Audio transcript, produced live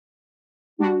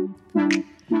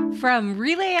From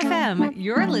Relay FM,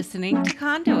 you're listening to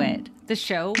Conduit, the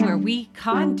show where we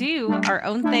do our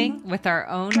own thing with our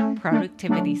own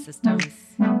productivity systems.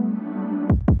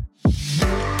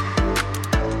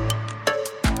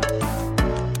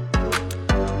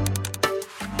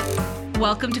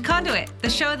 Welcome to Conduit,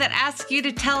 the show that asks you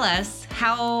to tell us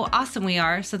how awesome we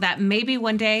are so that maybe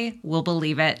one day we'll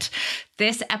believe it.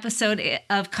 This episode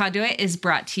of Conduit is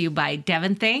brought to you by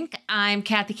Devon Think. I'm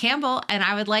Kathy Campbell, and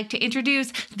I would like to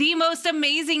introduce the most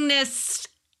amazingness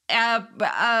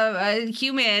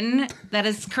human that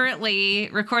is currently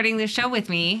recording this show with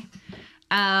me.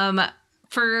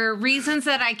 For reasons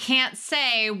that I can't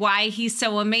say why he's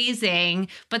so amazing,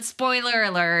 but spoiler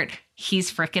alert,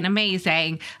 he's freaking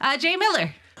amazing. Jay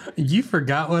Miller. You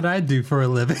forgot what I do for a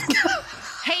living.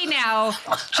 Hey now,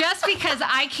 just because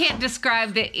I can't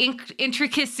describe the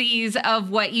intricacies of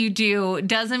what you do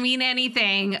doesn't mean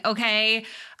anything, okay?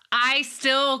 I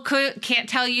still can't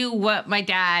tell you what my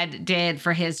dad did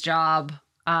for his job,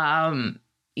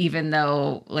 even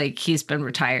though he's been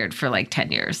retired for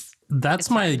 10 years.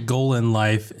 That's my goal in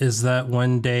life, is that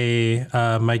one day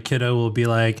my kiddo will be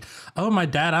like, oh, my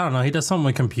dad, I don't know, he does something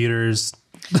with computers.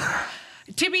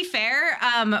 To be fair,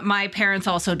 my parents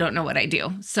also don't know what I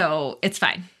do, so it's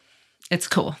fine. It's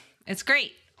cool. It's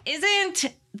great. Isn't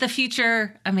the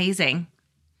future amazing?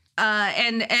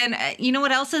 And you know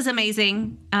what else is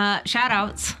amazing? Shout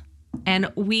outs.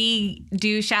 And we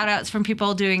do shout outs from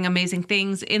people doing amazing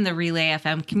things in the Relay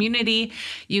FM community.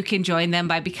 You can join them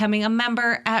by becoming a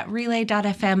member at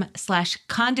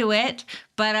relay.fm/conduit.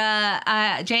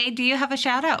 But Jay, do you have a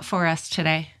shout out for us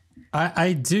today?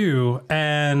 I do.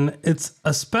 And it's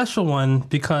a special one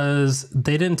because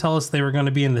they didn't tell us they were going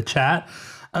to be in the chat.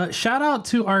 Shout out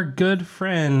to our good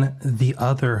friend, the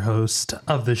other host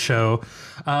of the show,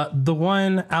 the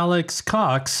one Alex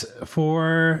Cox,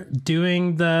 for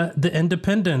doing the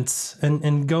independence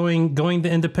and going the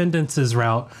independences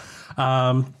route.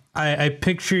 I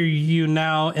picture you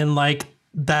now in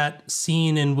that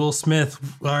scene in Will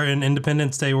Smith or in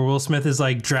Independence Day where Will Smith is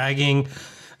dragging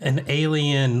an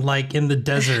alien in the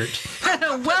desert.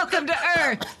 Welcome to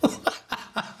Earth.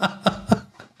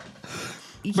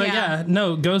 But yeah,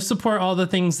 no, go support all the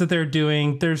things that they're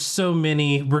doing. There's so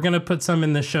many. We're going to put some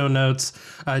in the show notes.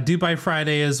 Do by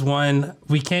Friday is one.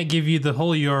 We can't give you the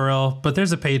whole URL, but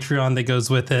there's a Patreon that goes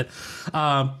with it.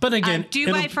 But again,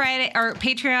 Do by Friday or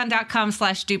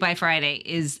patreon.com/DoByFriday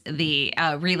is the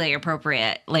Relay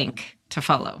appropriate link to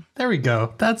follow. There we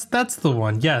go. That's the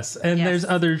one. Yes. And There's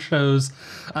other shows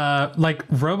like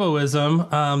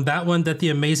Roboism, that one that the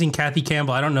amazing Kathy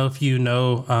Campbell, I don't know if you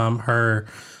know her.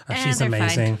 She's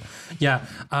amazing. Fine. Yeah.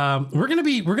 We're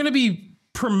going to be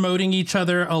promoting each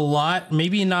other a lot.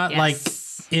 Maybe not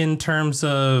in terms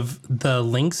of the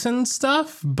links and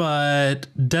stuff, but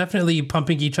definitely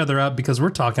pumping each other up because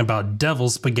we're talking about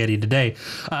devil's spaghetti today.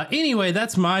 Anyway,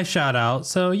 that's my shout out.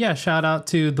 So yeah, shout out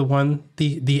to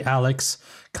the Alex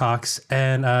Cox.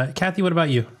 And Kathy, what about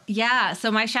you? Yeah,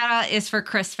 so my shout out is for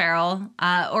Chris Farrell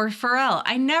or Farrell.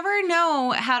 I never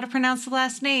know how to pronounce the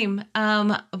last name,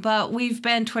 but we've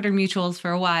been Twitter mutuals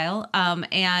for a while.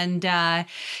 And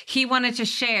he wanted to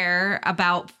share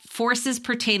about forces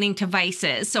pertaining to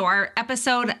vices. So our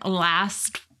episode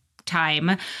last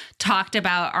time talked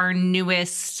about our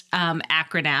newest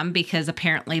acronym, because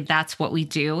apparently that's what we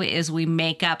do, is we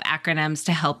make up acronyms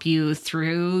to help you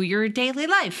through your daily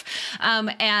life.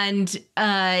 And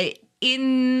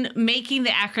in making the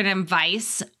acronym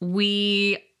VICE,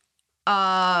 we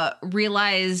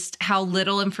realized how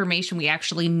little information we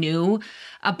actually knew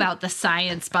about the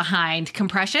science behind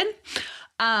compression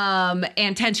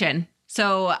and tension.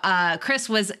 So Chris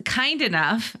was kind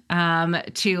enough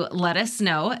to let us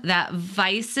know that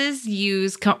vices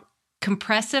use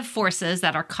compressive forces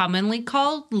that are commonly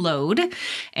called load,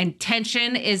 and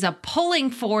tension is a pulling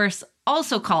force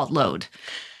also called load.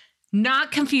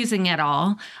 Not confusing at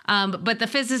all, but the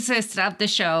physicist of the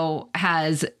show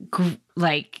has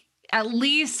at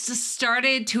least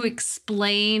started to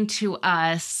explain to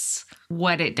us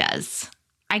what it does.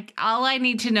 All I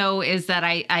need to know is that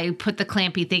I put the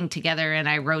clampy thing together and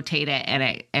I rotate it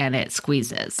and it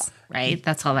squeezes, right?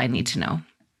 That's all I need to know.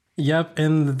 Yep,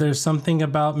 and there's something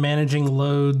about managing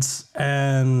loads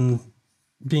and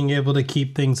being able to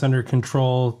keep things under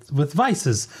control with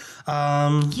vices.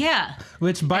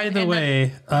 Which, by the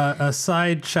way, a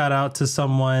side shout out to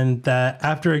someone that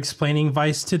after explaining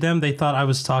vice to them, they thought I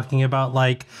was talking about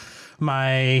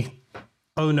my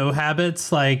oh no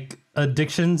habits,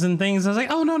 addictions and things. I was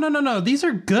like, oh, no. These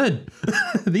are good.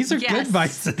 These are good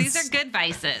vices. These are good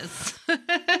vices.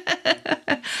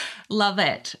 Love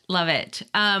it.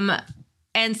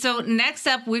 And so next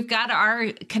up, we've got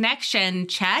our connection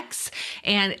checks.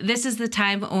 And this is the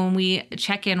time when we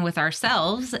check in with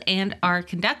ourselves and our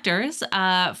conductors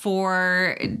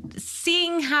for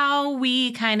seeing how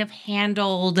we kind of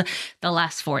handled the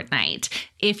last fortnight.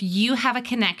 If you have a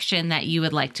connection that you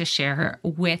would like to share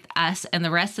with us and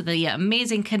the rest of the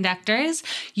amazing conductors,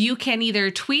 you can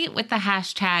either tweet with the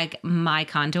hashtag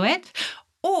MyConduit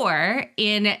or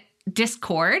in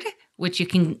Discord, which you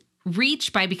can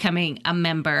reach by becoming a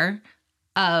member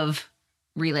of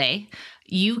Relay.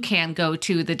 You can go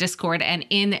to the Discord, and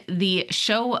in the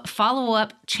show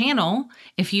follow-up channel,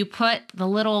 if you put the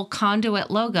little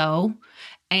conduit logo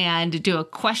and do a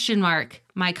question mark,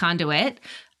 My Conduit,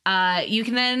 you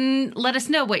can then let us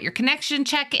know what your connection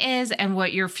check is and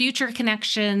what your future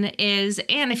connection is.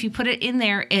 And if you put it in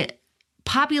there, it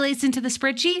populates into the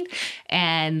spreadsheet,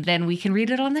 and then we can read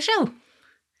it on the show.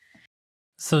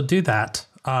 So do that.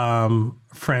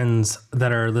 Friends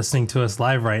that are listening to us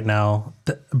live right now,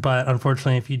 but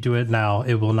unfortunately, if you do it now,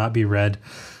 it will not be read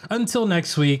until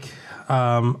next week,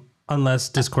 unless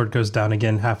Discord goes down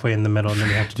again halfway in the middle, and then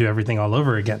we have to do everything all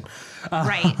over again.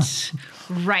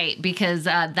 Right, because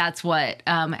that's what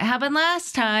happened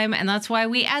last time, and that's why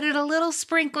we added a little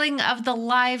sprinkling of the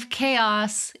live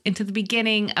chaos into the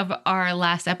beginning of our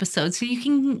last episode, so you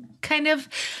can kind of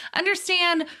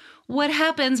understand what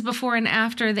happens before and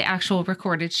after the actual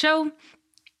recorded show.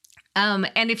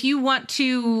 And if you want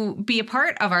to be a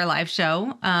part of our live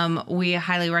show, we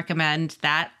highly recommend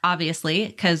that, obviously,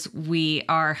 because we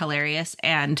are hilarious.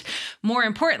 And more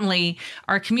importantly,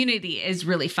 our community is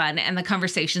really fun. And the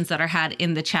conversations that are had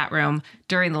in the chat room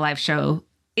during the live show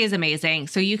is amazing.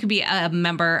 So you can be a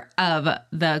member of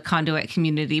the Conduit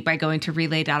community by going to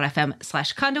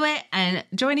relay.fm/conduit and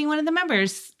joining one of the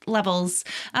members levels.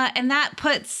 And that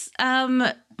puts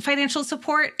financial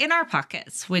support in our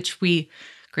pockets, which we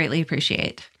greatly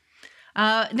appreciate.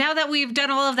 Now that we've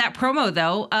done all of that promo,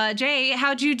 though, Jay,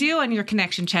 how'd you do on your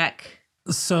connection check?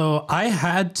 So I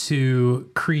had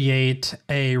to create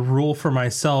a rule for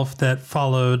myself that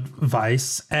followed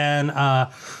Vice. And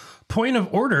point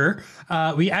of order,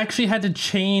 we actually had to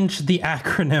change the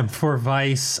acronym for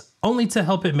Vice only to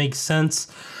help it make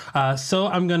sense. So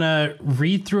I'm going to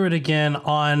read through it again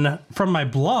from my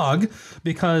blog,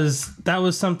 because that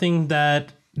was something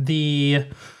that the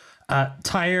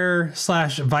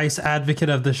tire/Vice advocate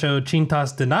of the show,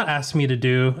 Chintas, did not ask me to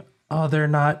do. Oh, they're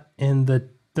not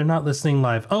listening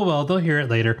live. Oh, well, they'll hear it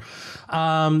later.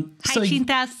 Hi,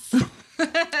 Chintas.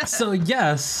 So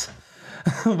yes,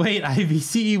 wait,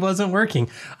 IVCE wasn't working.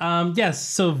 Yes.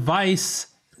 So Vice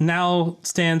now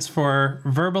stands for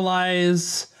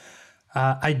verbalize,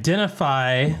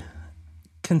 identify,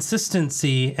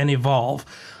 consistency, and evolve.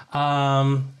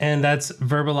 And that's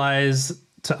verbalize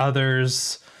to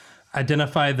others,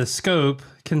 identify the scope,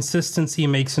 consistency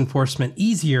makes enforcement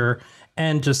easier,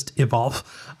 and just evolve.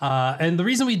 And the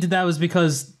reason we did that was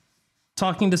because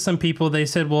talking to some people, they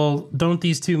said, well, don't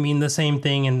these two mean the same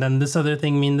thing? And then this other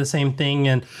thing mean the same thing?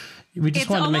 And we just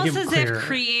wanted to make it clear.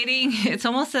 It's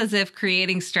almost as if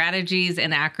creating strategies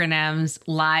and acronyms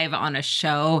live on a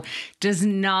show does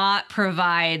not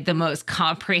provide the most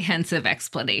comprehensive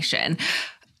explanation.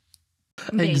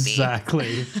 Maybe.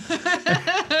 Exactly.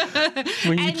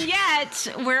 And yet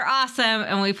we're awesome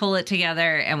and we pull it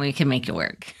together and we can make it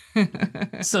work.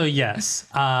 So yes,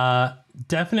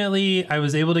 definitely I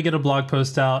was able to get a blog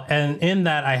post out, and in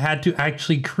that I had to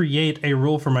actually create a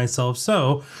rule for myself.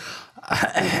 So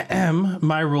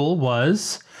my rule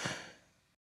was,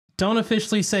 don't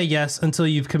officially say yes until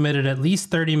you've committed at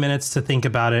least 30 minutes to think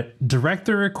about it. Direct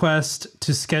the request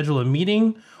to schedule a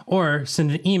meeting or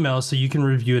send an email so you can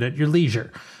review it at your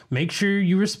leisure. Make sure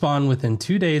you respond within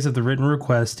 2 days of the written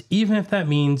request, even if that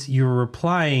means you're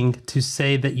replying to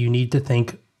say that you need to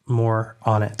think more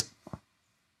on it.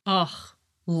 Oh,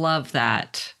 love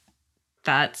that.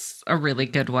 That's a really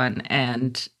good one.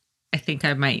 And I think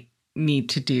I might need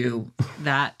to do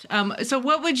that. So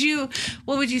what would you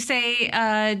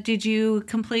say? Did you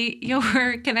complete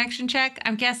your connection check?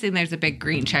 I'm guessing there's a big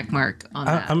green check mark on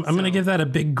that. I'm going to give that a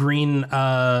big green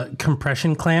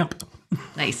compression clamp.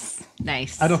 Nice.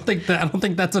 I don't think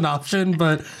that's an option,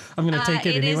 but I'm going to take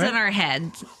it anyway. It is in our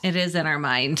head. It is in our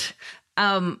mind.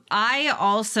 I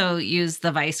also use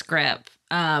the Vice Grip,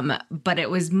 but it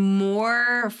was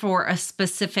more for a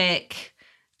specific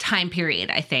time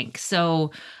period, I think.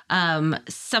 So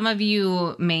some of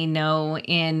you may know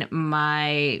in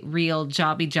my real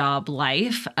jobby job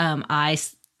life, I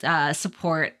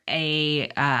support a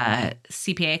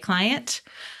CPA client.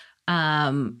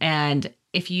 And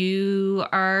if you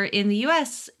are in the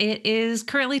US, it is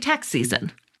currently tax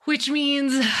season. which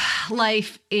means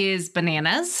life is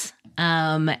bananas.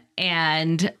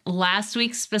 And last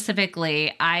week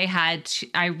specifically, I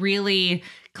really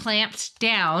clamped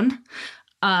down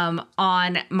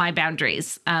on my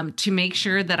boundaries to make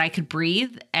sure that I could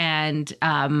breathe and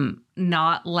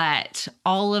not let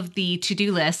all of the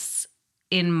to-do lists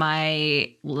in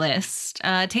my list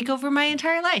take over my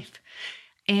entire life.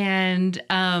 And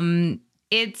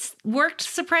it's worked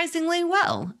surprisingly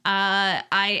well.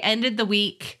 I ended the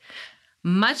week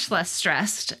much less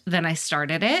stressed than I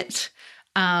started it.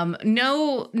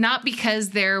 No, not because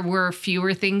there were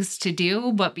fewer things to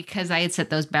do, but because I had set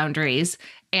those boundaries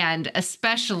and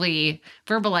especially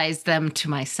verbalized them to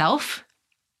myself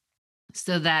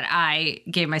so that I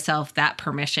gave myself that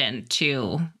permission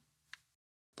to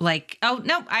like, oh,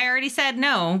 no, I already said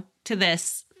no to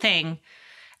this thing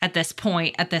at this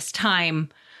point, at this time.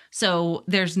 So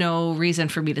there's no reason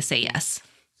for me to say yes.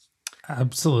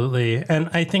 Absolutely. And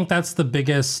I think that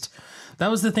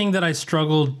was the thing that I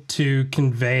struggled to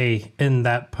convey in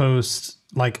that post,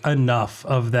 like enough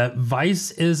of that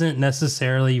Vice isn't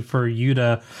necessarily for you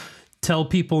to tell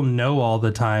people no all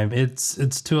the time.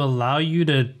 It's to allow you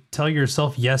to tell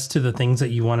yourself yes to the things that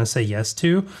you want to say yes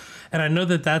to. And I know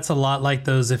that that's a lot like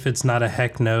those, if it's not a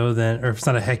heck no, then, or if it's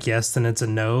not a heck yes, then it's a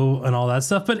no and all that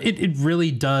stuff. But it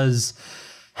really does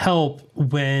help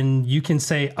when you can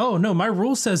say, oh no, my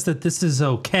rule says that this is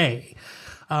okay.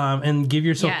 And give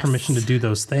yourself permission to do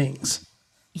those things.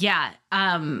 Yeah.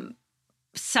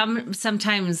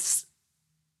 Sometimes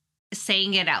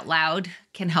saying it out loud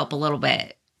can help a little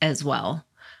bit as well.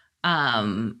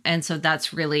 And so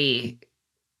that's really,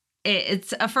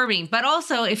 it's affirming, but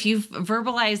also if you've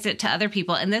verbalized it to other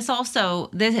people, and this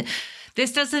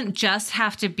doesn't just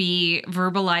have to be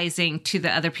verbalizing to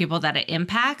the other people that it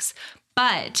impacts,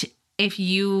 but if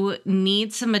you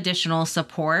need some additional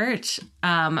support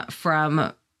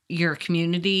from your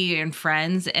community and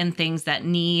friends and things that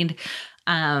need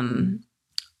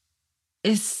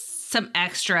is some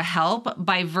extra help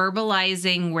by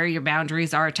verbalizing where your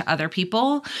boundaries are to other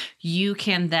people, you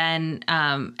can then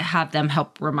have them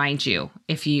help remind you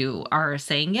if you are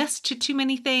saying yes to too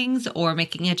many things or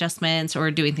making adjustments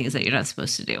or doing things that you're not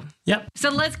supposed to do. Yep. So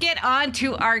let's get on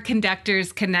to our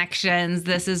conductors connections.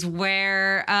 This is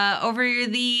where over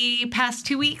the past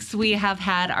 2 weeks, we have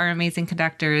had our amazing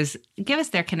conductors give us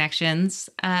their connections,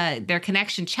 their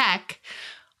connection check,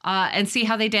 and see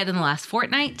how they did in the last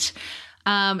fortnight.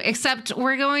 Except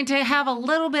we're going to have a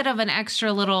little bit of an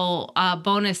extra little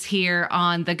bonus here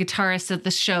on the guitarist of the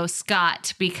show,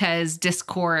 Scott, because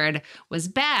Discord was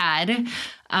bad.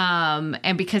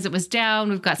 And because it was down,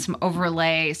 we've got some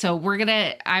overlay. So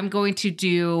I'm going to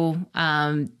do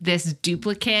this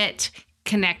duplicate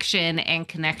connection and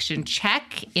connection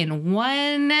check in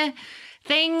one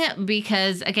thing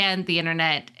because, again, the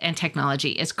internet and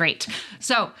technology is great.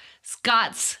 So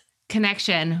Scott's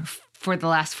connection for the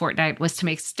last fortnight was to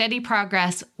make steady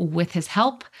progress with his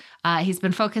help. He's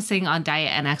been focusing on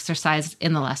diet and exercise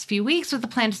in the last few weeks with a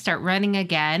plan to start running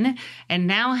again, and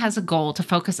now has a goal to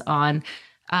focus on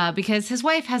because his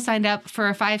wife has signed up for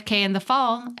a 5K in the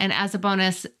fall, and as a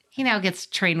bonus, he now gets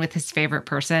to train with his favorite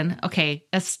person. Okay,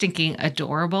 that's stinking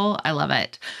adorable. I love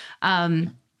it.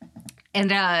 And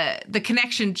the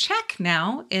connection check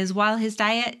now is while his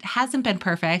diet hasn't been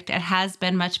perfect, it has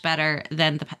been much better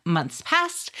than the months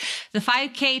past. The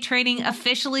 5K training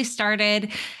officially started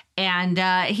and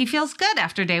he feels good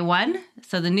after day one.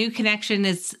 So the new connection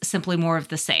is simply more of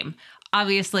the same.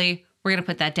 Obviously, we're going to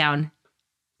put that down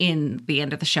in the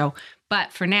end of the show.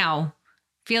 But for now,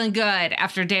 feeling good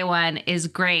after day one is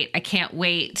great. I can't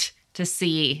wait to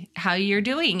see how you're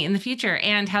doing in the future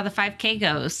and how the 5K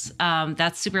goes.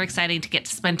 That's super exciting to get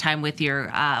to spend time with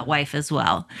your wife as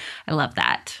well. I love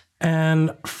that.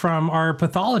 And from our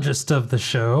pathologist of the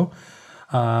show,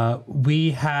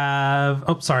 we have,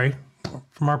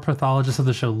 from our pathologist of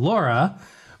the show, Laura,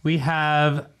 we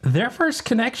have their first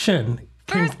connection.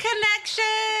 First connection.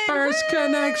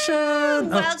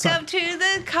 Welcome to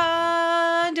the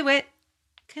conduit.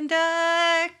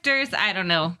 Conductors. I don't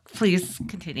know. Please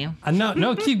continue.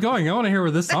 No, keep going. I want to hear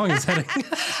where this song is heading.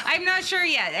 I'm not sure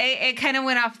yet. It kind of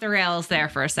went off the rails there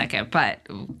for a second, but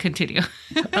continue.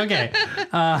 Okay.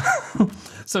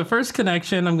 So first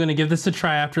connection, I'm going to give this a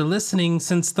try after listening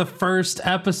since the first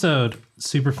episode.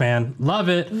 Super fan. Love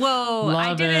it. Whoa.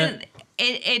 Love it.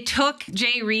 It took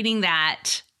Jay reading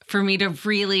that for me to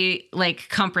really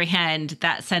comprehend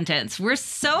that sentence. We're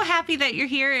so happy that you're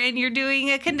here and you're doing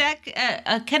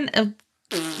the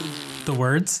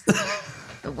words.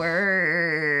 The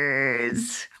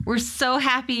words. We're so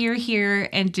happy you're here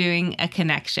and doing a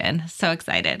connection. So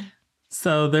excited.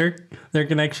 So their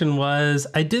connection was,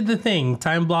 I did the thing.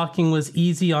 Time blocking was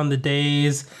easy on the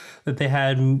days that they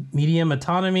had medium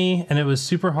autonomy, and it was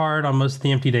super hard on most of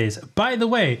the empty days. By the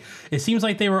way, it seems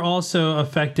like they were also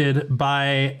affected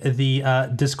by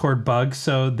the Discord bug.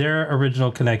 So their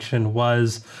original connection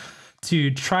was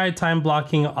to try time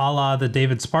blocking a la the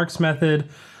David Sparks method,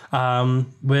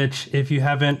 which if you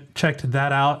haven't checked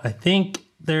that out, I think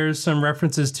there's some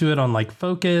references to it on like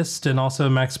Focused and also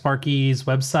Max Sparky's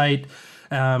website,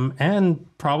 and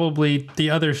probably the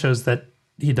other shows that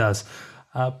he does.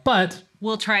 But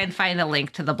we'll try and find a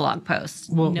link to the blog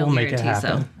post. We'll make it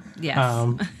happen. So,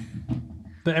 yes.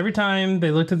 But every time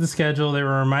they looked at the schedule, they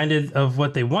were reminded of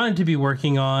what they wanted to be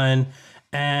working on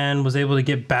and was able to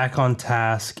get back on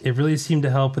task. It really seemed to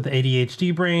help with the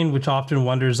ADHD brain, which often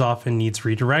wanders off and needs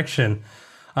redirection.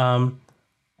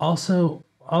 Also,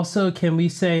 can we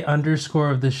say underscore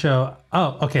of the show?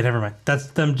 Oh, okay, never mind. That's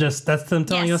them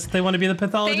telling us they want to be the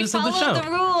pathologist of the show. They followed the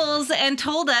rules and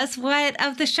told us what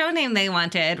of the show name they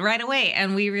wanted right away,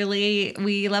 and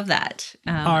we love that.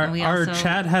 Our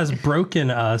chat has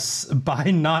broken us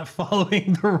by not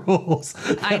following the rules.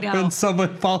 I know. When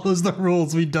someone follows the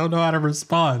rules, we don't know how to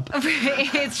respond.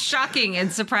 It's shocking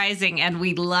and surprising, and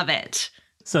we love it.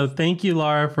 So thank you,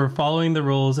 Laura, for following the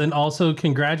rules. And also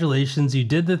congratulations. You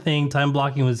did the thing. Time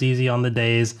blocking was easy on the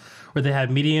days where they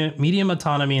had medium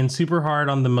autonomy and super hard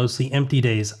on the mostly empty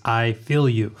days. I feel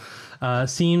you.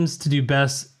 Seems to do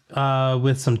best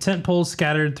with some tent poles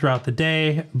scattered throughout the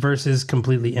day versus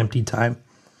completely empty time.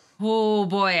 Oh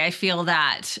boy, I feel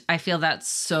that. I feel that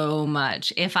so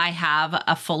much. If I have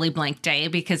a fully blank day,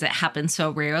 because it happens so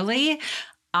rarely,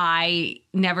 I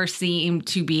never seem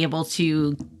to be able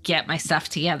to get my stuff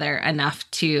together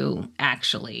enough to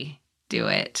actually do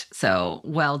it. So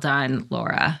well done,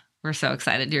 Laura. We're so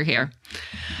excited you're here.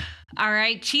 All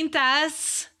right,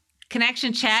 Chintas,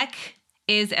 connection check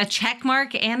is a check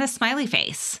mark and a smiley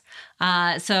face.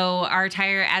 So our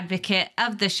tire advocate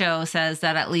of the show says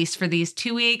that at least for these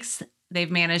 2 weeks,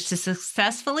 they've managed to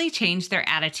successfully change their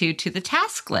attitude to the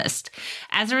task list.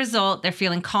 As a result, they're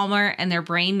feeling calmer, and their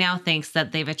brain now thinks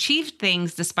that they've achieved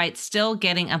things despite still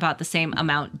getting about the same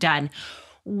amount done.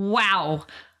 Wow.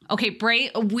 Okay,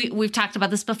 we've talked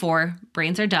about this before.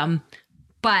 Brains are dumb,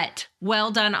 but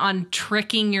well done on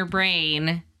tricking your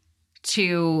brain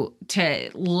to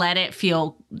let it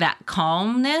feel that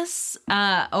calmness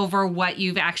over what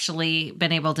you've actually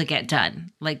been able to get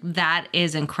done. Like, that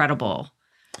is incredible.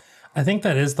 I think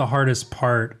that is the hardest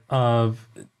part of,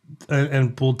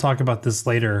 and we'll talk about this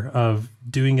later, of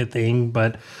doing a thing,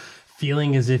 but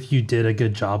feeling as if you did a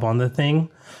good job on the thing.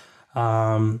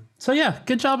 So yeah,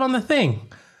 good job on the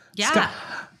thing. Yeah.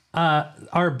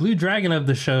 Our blue dragon of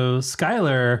the show,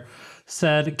 Skylar,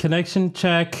 said connection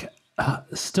check,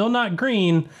 still not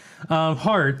green,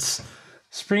 hearts.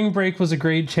 Spring break was a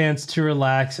great chance to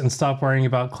relax and stop worrying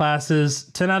about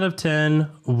classes. 10 out of 10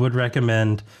 would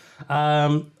recommend.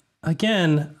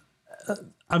 Again,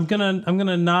 I'm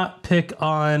gonna not pick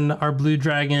on our blue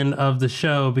dragon of the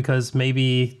show because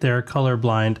maybe they're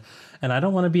colorblind, and I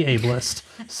don't want to be ableist.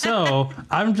 So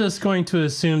I'm just going to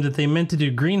assume that they meant to do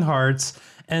green hearts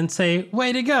and say,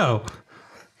 "Way to go!"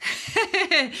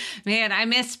 Man, I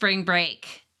miss spring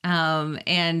break,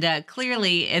 and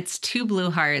clearly it's 2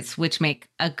 blue hearts which make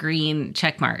a green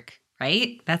check mark,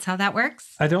 right? That's how that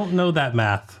works. I don't know that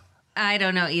math. I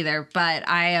don't know either, but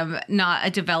I am not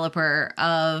a developer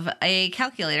of a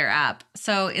calculator app.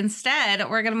 So instead,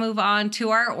 we're going to move on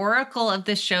to our oracle of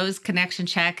the show's connection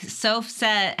check. Soph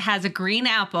has a green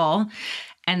apple,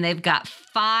 and they've got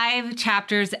 5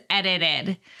 chapters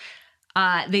edited.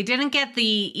 They didn't get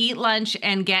the eat lunch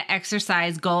and get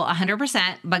exercise goal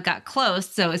 100%, but got close,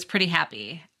 so it's pretty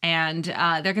happy. And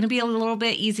they're going to be a little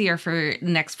bit easier for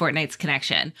next fortnight's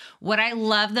connection. What I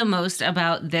love the most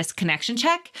about this connection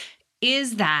check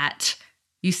is that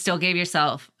you still gave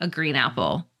yourself a green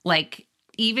apple. Like,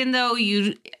 even though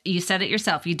you said it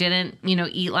yourself, you didn't,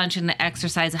 eat lunch and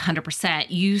exercise 100%,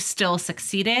 you still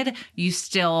succeeded. You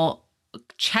still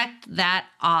checked that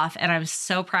off. And I'm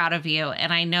so proud of you.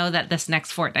 And I know that this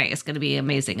next fortnight is going to be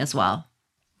amazing as well.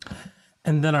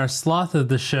 And then our sloth of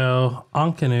the show,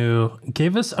 Ankanu,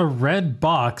 gave us a red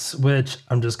box, which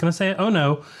I'm just going to say, oh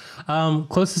no.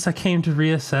 Closest I came to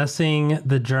reassessing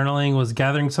the journaling was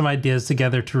gathering some ideas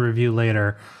together to review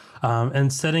later,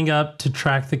 and setting up to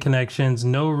track the connections.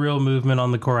 No real movement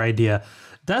on the core idea.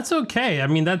 That's okay. I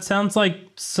mean, that sounds like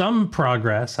some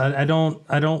progress. I don't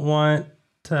want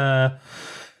to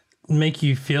make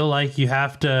you feel like you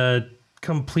have to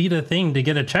complete a thing to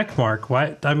get a check mark.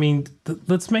 Why? I mean,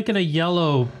 let's make it a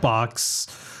yellow box.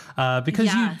 because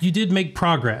you did make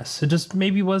progress. It just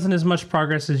maybe wasn't as much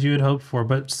progress as you had hoped for,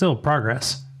 but still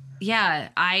progress. Yeah,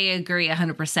 I agree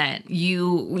 100%.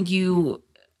 You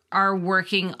are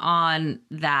working on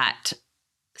that.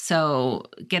 So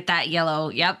get that yellow.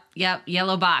 Yep.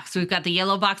 Yellow box. We've got the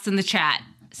yellow box in the chat.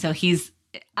 So he's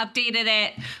updated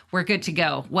it. We're good to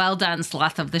go. Well done,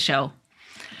 Sloth of the show.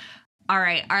 All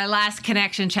right. Our last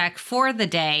connection check for the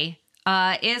day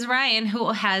is Ryan,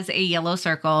 who has a yellow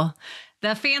circle.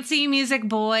 The fancy music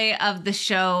boy of the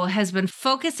show has been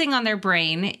focusing on their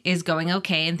brain, is going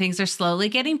okay, and things are slowly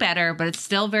getting better, but it's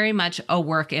still very much a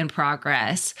work in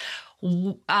progress.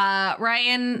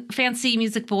 Ryan, fancy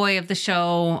music boy of the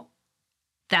show,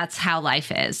 that's how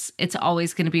life is. It's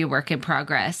always going to be a work in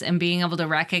progress, and being able to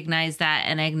recognize that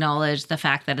and acknowledge the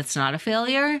fact that it's not a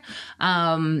failure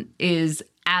is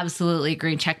absolutely a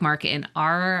green check mark in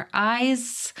our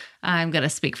eyes. I'm going to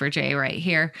speak for Jay right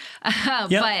here.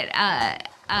 But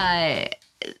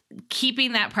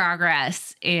keeping that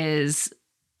progress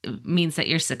means that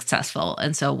you're successful.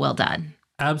 And so well done.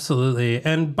 Absolutely.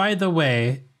 And by the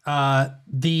way,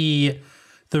 the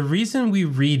reason we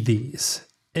read these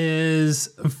is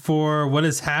for what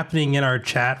is happening in our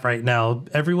chat right now.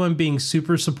 Everyone being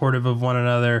super supportive of one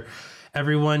another.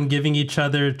 Everyone giving each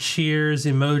other cheers,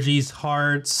 emojis,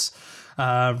 hearts,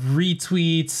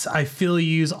 retweets, I feel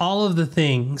yous, all of the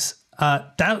things.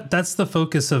 That's the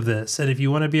focus of this. And if you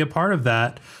want to be a part of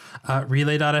that,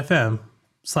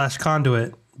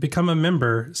 relay.fm/conduit, become a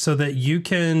member so that you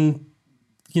can,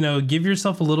 give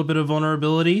yourself a little bit of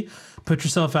vulnerability, put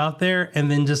yourself out there,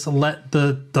 and then just let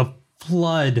the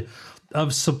flood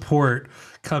of support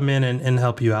come in and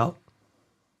help you out.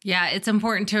 Yeah, it's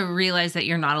important to realize that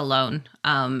you're not alone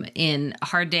in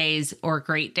hard days or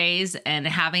great days, and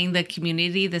having the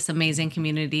community, this amazing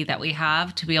community that we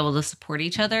have to be able to support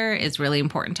each other is really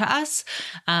important to us.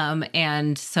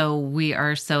 And so we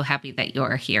are so happy that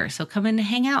you're here. So come in and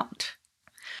hang out.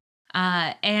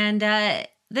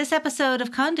 This episode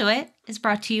of Conduit is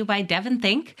brought to you by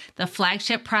DevonThink, the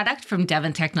flagship product from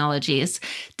Devon Technologies.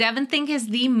 DevonThink is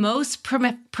the most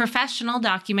professional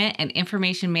document and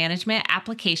information management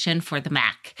application for the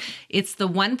Mac. It's the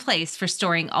one place for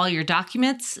storing all your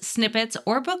documents, snippets,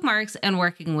 or bookmarks and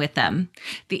working with them.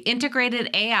 The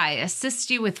integrated AI assists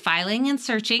you with filing and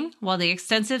searching, while the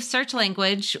extensive search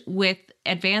language with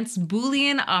advanced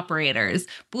Boolean operators.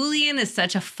 Boolean is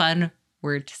such a fun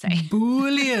word to say.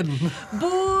 Boolean.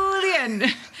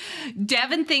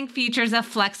 DevonThink features a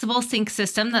flexible sync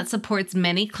system that supports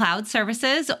many cloud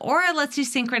services, or it lets you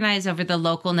synchronize over the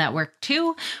local network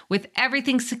too, with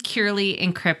everything securely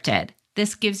encrypted.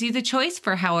 This gives you the choice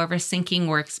for however syncing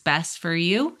works best for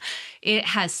you. It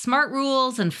has smart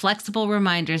rules and flexible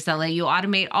reminders that let you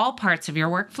automate all parts of your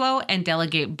workflow and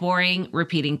delegate boring,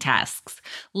 repeating tasks.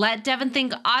 Let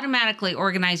DevonThink automatically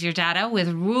organize your data with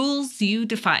rules you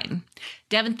define.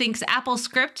 DevonThink's Apple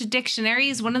Script Dictionary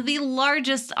is one of the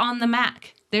largest on the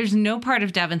Mac. There's no part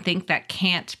of DevonThink that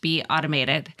can't be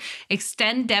automated.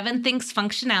 Extend DevonThink's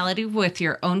functionality with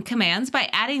your own commands by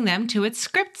adding them to its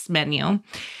scripts menu.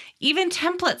 Even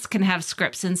templates can have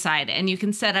scripts inside, and you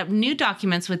can set up new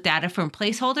documents with data from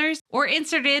placeholders or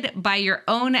inserted by your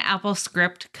own Apple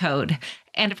Script code.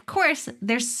 And of course,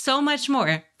 there's so much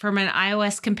more, from an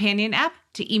iOS companion app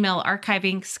to email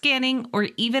archiving, scanning, or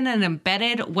even an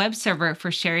embedded web server for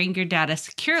sharing your data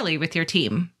securely with your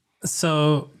team.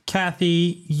 So,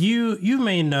 Kathy, you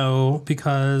may know,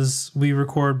 because we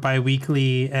record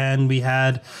bi-weekly and we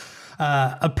had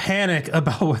a panic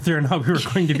about whether or not we were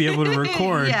going to be able to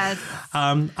record. Yes.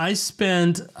 I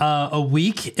spent a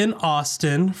week in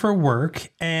Austin for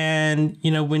work. And,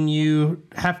 when you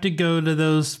have to go to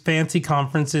those fancy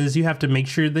conferences, you have to make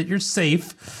sure that you're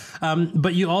safe.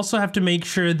 But you also have to make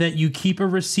sure that you keep a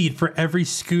receipt for every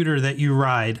scooter that you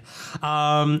ride.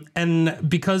 And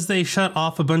because they shut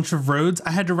off a bunch of roads, I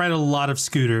had to ride a lot of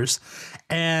scooters.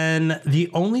 And the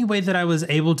only way that I was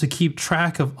able to keep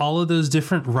track of all of those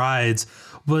different rides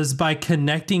was by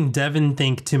connecting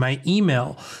DevonThink to my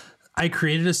email. I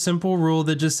created a simple rule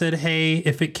that just said, hey,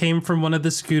 if it came from one of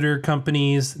the scooter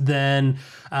companies, then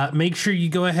make sure you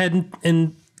go ahead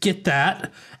and get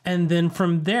that. And then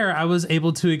from there, I was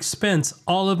able to expense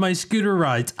all of my scooter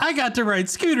rides. I got to ride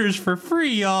scooters for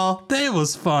free, y'all. That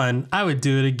was fun. I would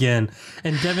do it again.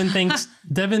 And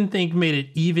DevonThink made it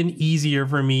even easier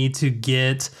for me to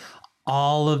get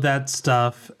all of that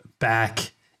stuff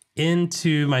back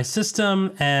into my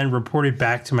system and report it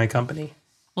back to my company.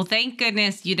 Well, thank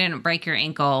goodness you didn't break your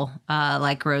ankle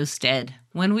like Rose did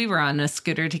when we were on a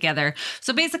scooter together.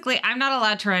 So basically, I'm not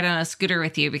allowed to ride on a scooter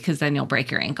with you because then you'll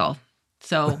break your ankle.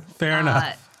 So fair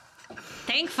enough.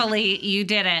 Thankfully, you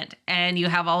didn't, and you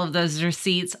have all of those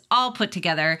receipts all put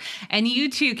together, and you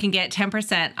too can get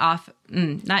 10% off.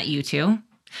 Not you two.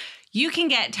 You can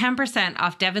get 10%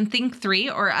 off Devon Think 3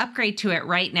 or upgrade to it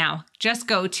right now. Just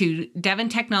go to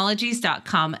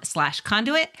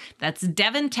devontechnologies.com/conduit. That's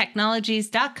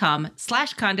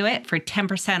devontechnologies.com/conduit for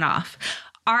 10% off.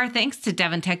 Our thanks to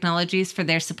Devon Technologies for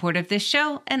their support of this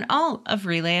show and all of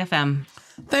Relay FM.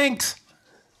 Thanks.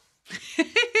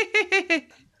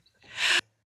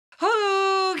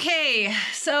 Okay,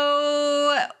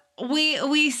 so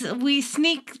we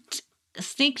sneaked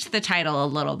the title a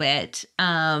little bit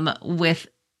with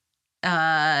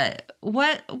where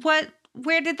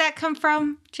did that come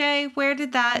from, Jay? Where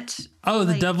did that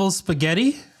the Devil's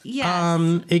Spaghetti?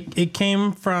 Yes. It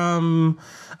came from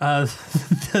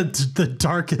the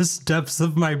darkest depths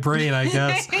of my brain, I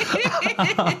guess.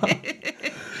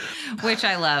 Which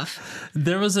I love.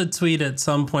 There was a tweet at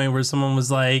some point where someone was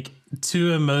like, 2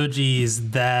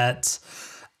 emojis that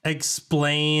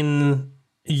explain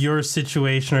your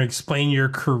situation or explain your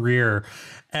career.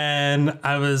 And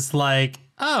I was like,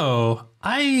 oh,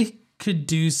 I could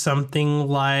do something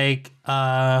like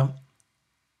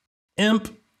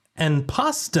imp and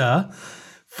pasta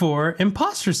for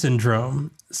imposter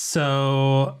syndrome.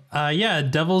 So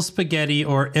Devil's Spaghetti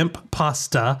or imp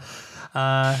pasta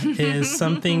is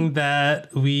something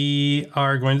that we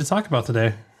are going to talk about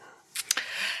today.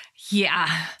 Yeah.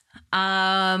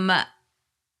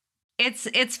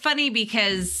 It's funny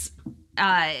because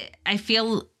I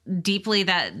feel deeply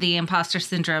that the imposter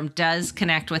syndrome does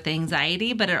connect with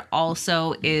anxiety, but it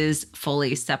also is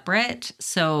fully separate.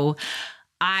 So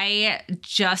I'm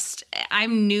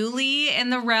newly in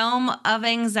the realm of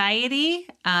anxiety.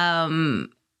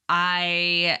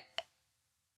 I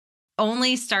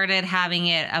only started having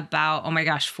it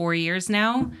about, 4 years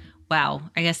now. Wow.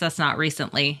 I guess that's not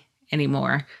recently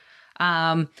anymore.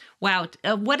 What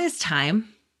is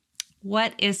time?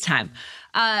 What is time?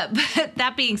 But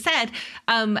that being said,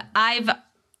 I've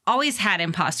always had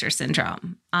imposter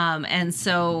syndrome. And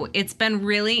so it's been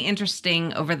really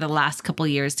interesting over the last couple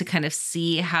of years to kind of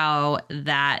see how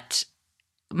that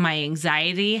my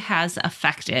anxiety has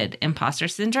affected imposter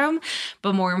syndrome,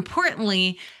 but more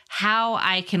importantly, how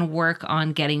I can work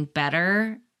on getting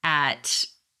better at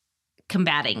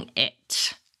combating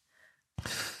it.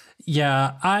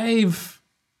 Yeah, I've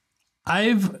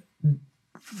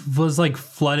was like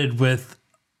flooded with,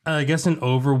 I guess, an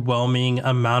overwhelming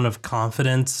amount of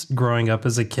confidence growing up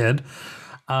as a kid.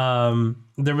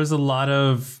 There was a lot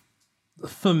of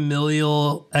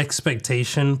familial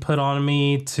expectation put on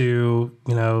me to,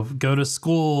 go to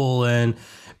school and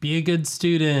be a good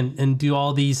student and do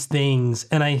all these things.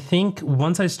 And I think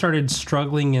once I started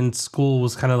struggling in school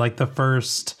was kind of like the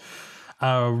first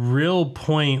real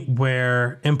point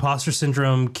where imposter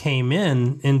syndrome came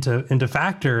into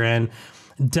factor. And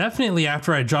definitely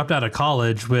after I dropped out of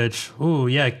college, which,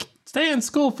 stay in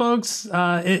school, folks.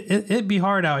 It'd be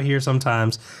hard out here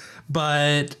sometimes.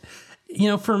 But,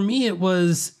 for me, it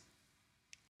was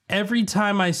every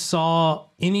time I saw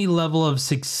any level of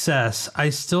success,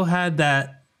 I still had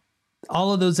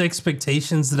all of those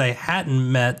expectations that I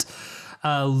hadn't met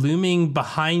looming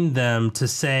behind them to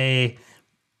say,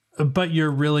 but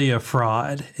you're really a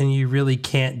fraud and you really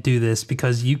can't do this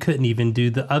because you couldn't even do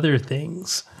the other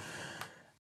things.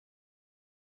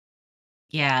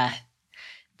 Yeah,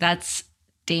 that's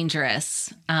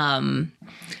dangerous.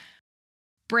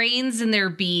 Brains and their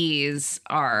bees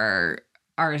are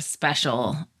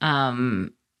special.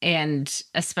 And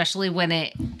especially when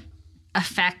it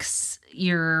affects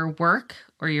your work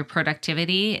or your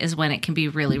productivity is when it can be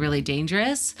really, really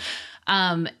dangerous.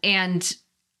 And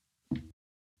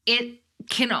it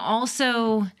can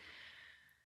also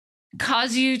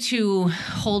cause you to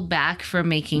hold back from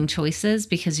making choices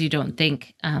because you don't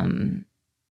think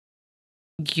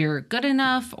you're good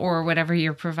enough or whatever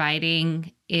you're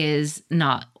providing is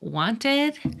not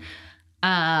wanted.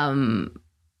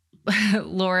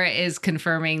 Laura is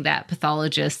confirming that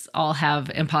pathologists all have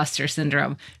imposter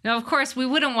syndrome. Now, of course, we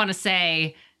wouldn't want to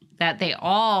say that they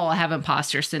all have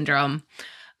imposter syndrome,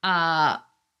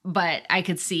 but I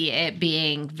could see it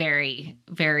being very,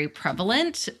 very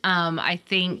prevalent. I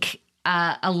think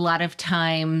a lot of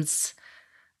times,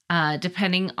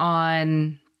 depending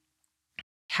on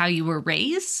how you were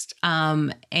raised,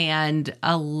 and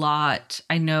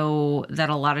I know that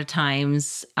a lot of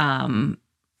times,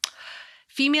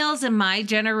 females in my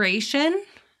generation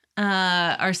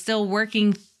are still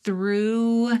working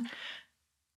through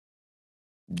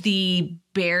the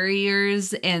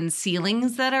barriers and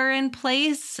ceilings that are in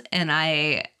place. And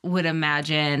I would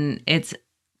imagine it's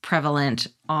prevalent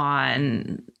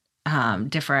on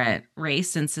different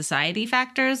race and society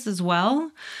factors as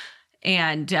well.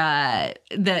 And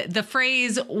the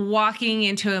phrase walking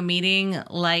into a meeting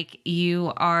like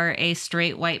you are a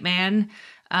straight white man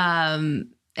and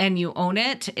you own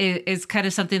it is kind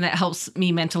of something that helps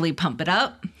me mentally pump it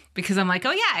up, because I'm like,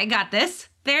 oh yeah, I got this.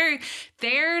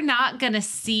 They're not going to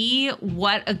see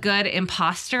what a good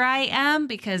imposter I am,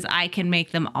 because I can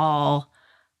make them all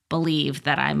believe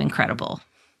that I'm incredible.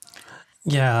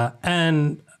 Yeah.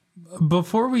 And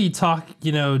before we talk,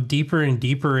 deeper and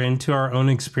deeper into our own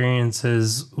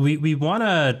experiences, we want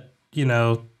to,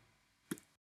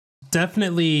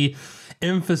 definitely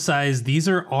emphasize these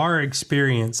are our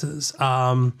experiences.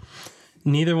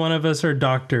 Neither one of us are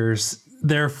doctors.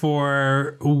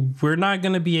 Therefore, we're not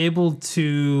going to be able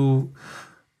to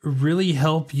really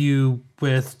help you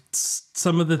with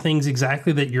some of the things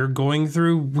exactly that you're going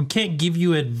through. We can't give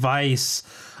you advice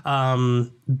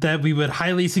that we would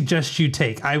highly suggest you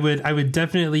take. I would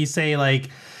definitely say, like,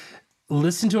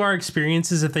 listen to our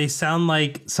experiences. If they sound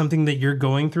like something that you're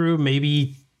going through,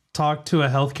 maybe talk to a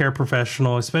healthcare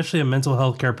professional, especially a mental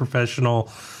health care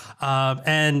professional,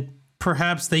 and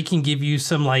perhaps they can give you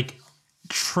some like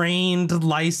trained,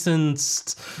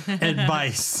 licensed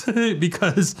advice,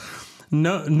 because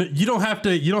no, you don't have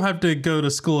to go to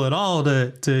school at all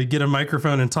to get a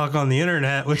microphone and talk on the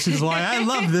internet, which is why I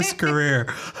love this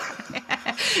career.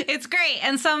 It's great.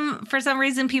 And for some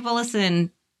reason, people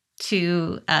listen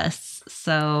to us.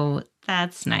 So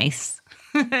that's nice.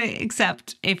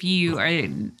 Except if you are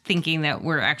thinking that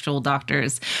we're actual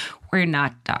doctors, we're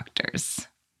not doctors.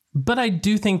 But I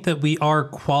do think that we are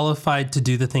qualified to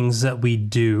do the things that we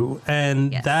do.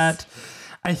 And yes,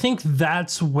 I think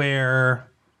that's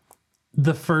where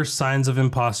the first signs of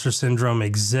imposter syndrome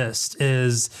exist,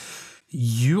 is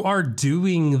you are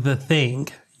doing the thing.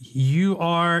 You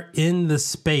are in the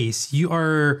space. You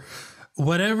are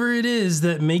whatever it is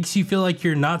that makes you feel like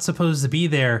you're not supposed to be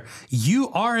there. You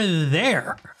are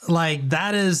there. Like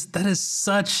that is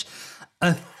such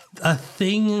a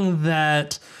thing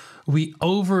that we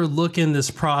overlook in this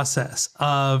process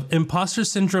of imposter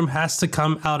syndrome. Has to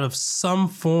come out of some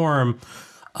form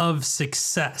of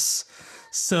success.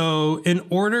 So in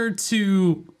order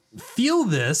to feel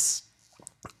this,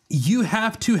 you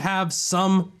have to have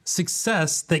some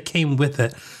success that came with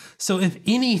it. So if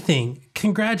anything,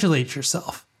 congratulate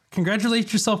yourself.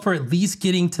 Congratulate yourself for at least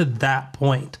getting to that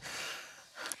point.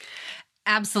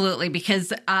 Absolutely.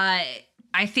 Because I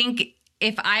think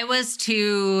if I was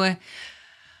to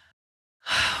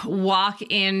walk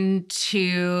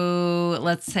into,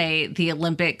 let's say, the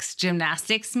Olympics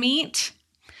gymnastics meet,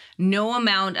 no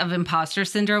amount of imposter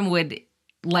syndrome would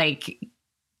like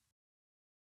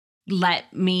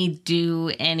let me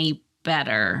do any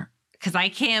better, because I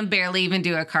can barely even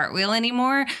do a cartwheel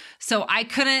anymore. So I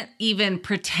couldn't even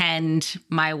pretend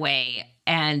my way.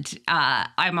 And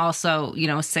I'm also,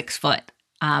 6 foot.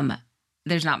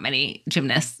 There's not many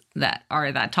gymnasts that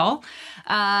are that tall.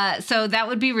 So that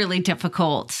would be really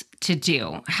difficult to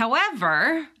do.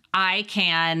 However, I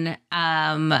can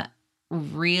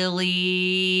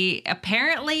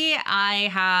apparently I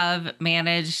have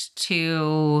managed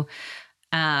to,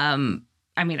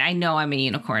 I know I'm a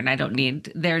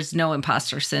unicorn. There's no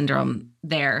imposter syndrome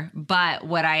there. But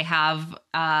what I have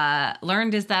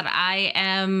learned is that I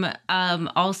am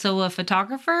also a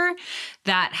photographer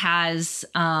that has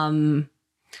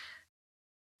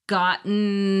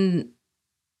gotten...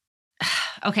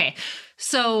 Okay,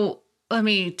 so let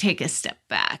me take a step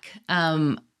back.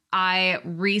 I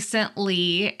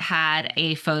recently had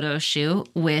a photo shoot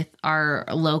with our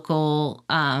local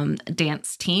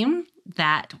dance team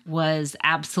that was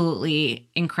absolutely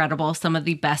incredible. Some of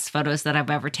the best photos that I've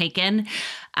ever taken,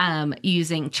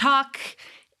 using chalk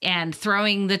and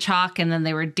throwing the chalk, and then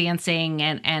they were dancing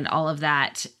and all of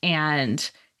that.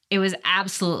 And it was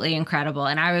absolutely incredible.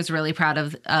 And I was really proud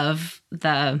of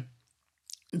the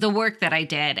work that I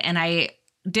did. And I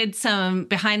did some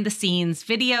behind the scenes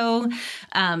video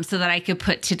so that I could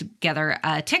put together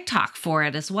a TikTok for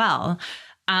it as well.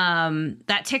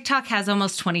 That TikTok has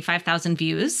almost 25,000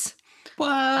 views.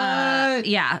 What?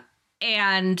 Yeah.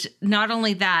 And not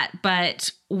only that, but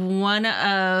one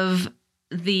of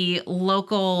the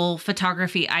local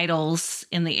photography idols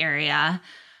in the area,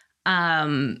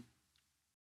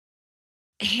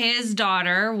 his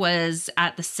daughter was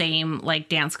at the same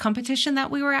dance competition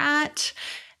that we were at.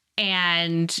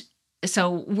 And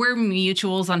so we're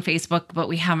mutuals on Facebook, but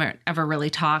we haven't ever really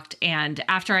talked. And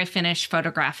after I finished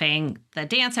photographing the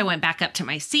dance, I went back up to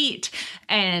my seat.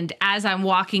 And as I'm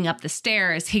walking up the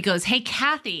stairs, he goes, "Hey,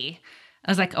 Kathy."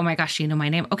 I was like, "Oh my gosh, you know my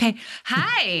name? Okay.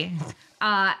 Hi."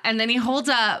 And then he holds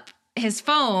up his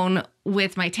phone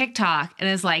with my TikTok and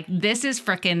is like, this is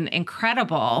freaking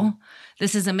incredible.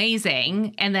 This is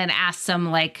amazing. And then asked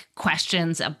some like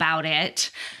questions about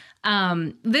it.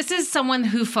 This is someone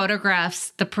who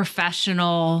photographs the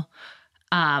professional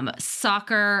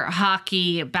soccer,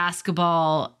 hockey,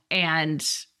 basketball,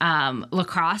 and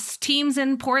lacrosse teams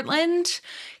in Portland.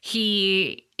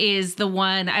 He is the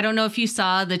one, I don't know if you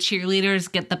saw the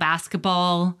cheerleaders get the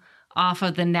basketball off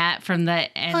of the net from the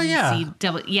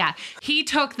NCAA. Yeah. He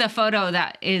took the photo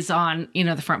that is on,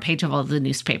 the front page of all the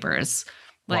newspapers.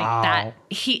 Like that.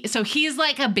 He's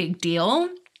like a big deal.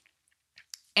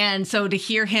 And so to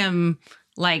hear him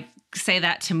like say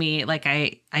that to me, like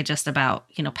I just about,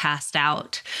 passed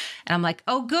out. And I'm like,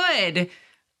 oh, good.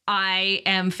 I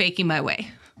am faking my way.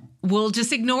 We'll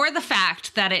just ignore the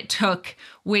fact that it took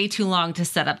way too long to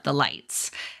set up the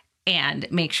lights and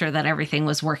make sure that everything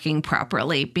was working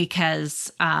properly,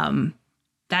 because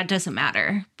that doesn't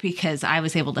matter, because I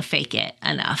was able to fake it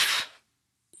enough.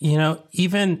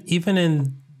 Even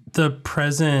in the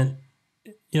present,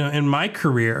 in my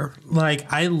career,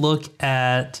 like I look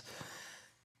at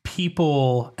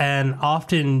people and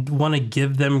often want to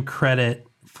give them credit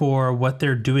for what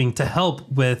they're doing to help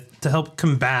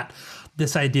combat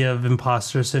this idea of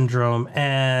imposter syndrome.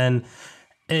 And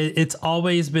it's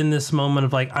always been this moment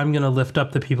of like, I'm going to lift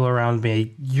up the people around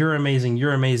me. You're amazing.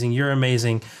 You're amazing. You're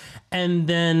amazing. And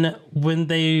then when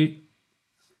they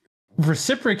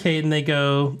reciprocate and they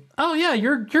go, oh yeah,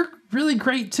 you're really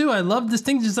great too. I love this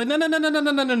thing. Just like, no.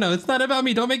 It's not about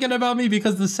me. Don't make it about me,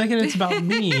 because the second it's about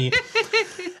me,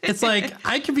 it's like,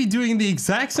 I could be doing the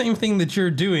exact same thing that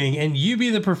you're doing and you be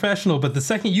the professional. But the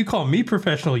second you call me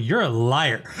professional, you're a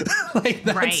liar. Like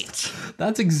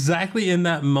that's exactly in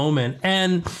that moment.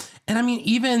 And I mean,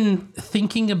 even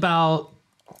thinking about,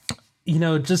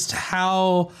 just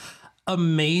how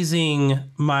amazing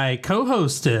my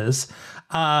co-host is.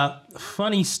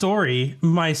 Funny story.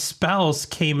 My spouse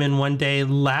came in one day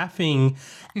laughing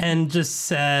and just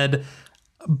said,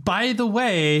 by the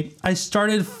way, I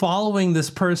started following this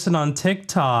person on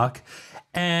TikTok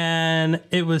and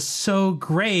it was so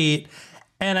great.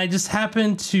 And I just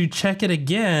happened to check it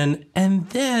again. And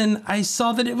then I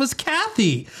saw that it was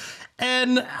Kathy.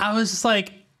 And I was just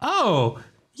like, oh,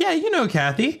 yeah,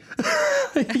 Kathy.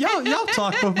 y'all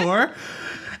talked before.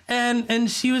 And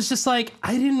she was just like,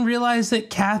 I didn't realize that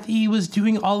Kathy was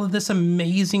doing all of this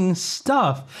amazing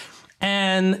stuff.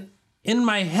 And in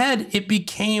my head, it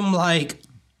became like,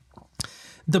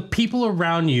 the people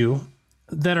around you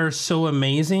that are so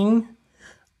amazing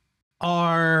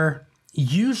are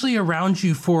usually around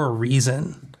you for a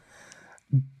reason.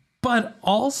 But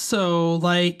also,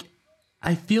 like,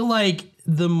 I feel like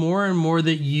the more and more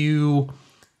that you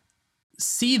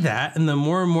see that, and the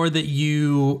more and more that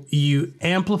you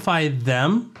amplify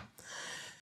them,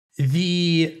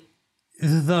 the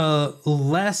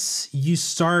less you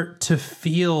start to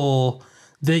feel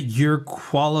that you're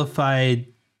qualified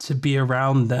to be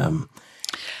around them.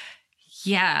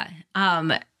 Yeah.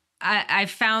 I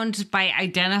found by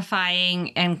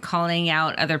identifying and calling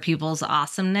out other people's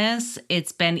awesomeness,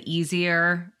 it's been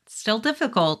easier, still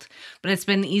difficult, but it's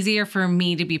been easier for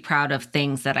me to be proud of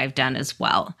things that I've done as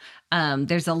well.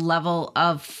 There's a level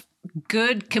of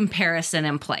good comparison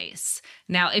in place.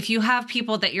 Now, if you have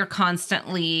people that you're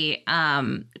constantly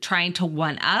trying to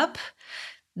one up,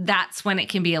 that's when it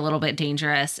can be a little bit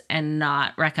dangerous and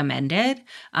not recommended.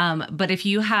 But if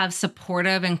you have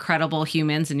supportive, incredible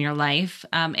humans in your life,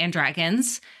 and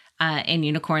dragons, and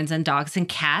unicorns and dogs and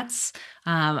cats,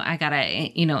 I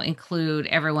gotta, include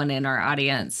everyone in our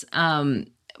audience.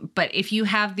 But if you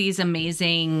have these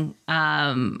amazing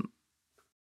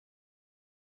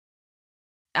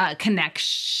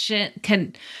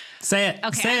connection, say it.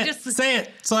 Okay, say it,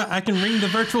 so I can ring the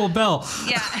virtual bell.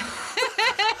 Yeah.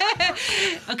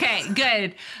 Okay,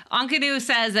 good. Ankanu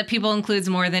says that people includes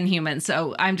more than humans,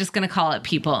 so I'm just going to call it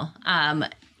people.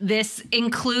 This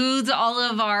includes all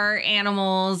of our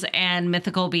animals and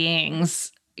mythical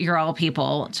beings. You're all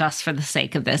people, just for the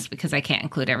sake of this, because I can't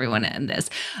include everyone in this.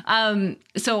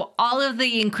 So all of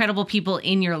the incredible people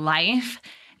in your life,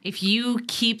 if you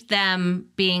keep them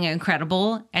being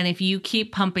incredible, and if you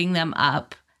keep pumping them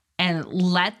up and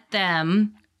let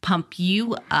them pump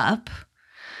you up,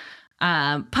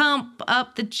 pump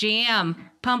up the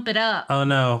jam, pump it up. Oh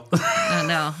no. Oh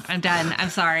no, I'm done. I'm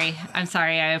sorry.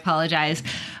 I apologize.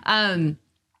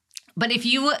 But if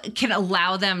you can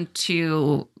allow them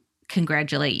to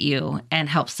congratulate you and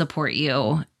help support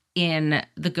you in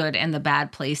the good and the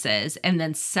bad places, and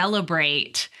then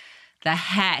celebrate the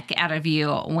heck out of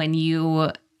you when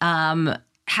you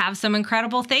have some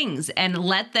incredible things and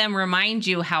let them remind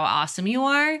you how awesome you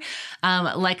are.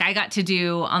 Like I got to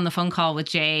do on the phone call with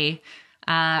Jay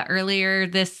earlier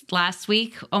this last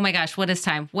week. Oh my gosh, what is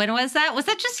time? When was that? Was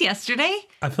that just yesterday?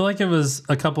 I feel like it was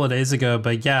a couple of days ago,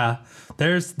 but yeah,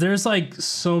 there's like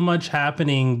so much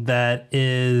happening that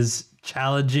is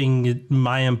challenging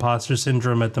my imposter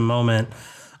syndrome at the moment,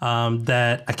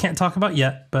 that I can't talk about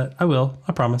yet, but I will,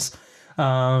 I promise.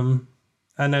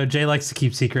 I know Jay likes to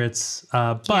keep secrets,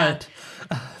 but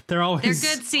they're always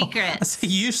good secrets.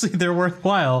 Usually they're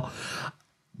worthwhile.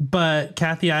 But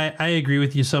Kathy, I agree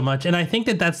with you so much, and I think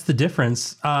that that's the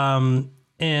difference in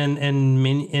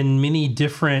many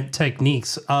different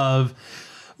techniques of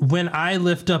when I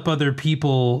lift up other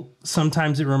people.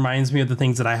 Sometimes it reminds me of the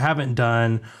things that I haven't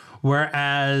done,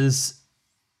 whereas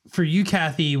for you,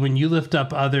 Kathy, when you lift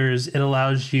up others, it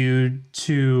allows you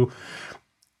to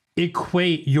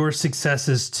equate your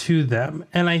successes to them.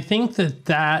 And I think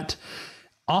that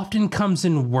often comes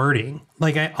in wording.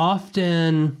 Like I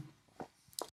often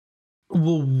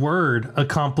will word a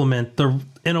compliment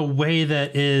in a way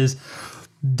that is,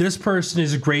 this person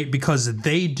is great because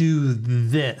they do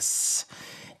this,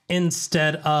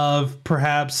 instead of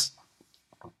perhaps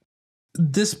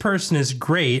this person is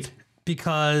great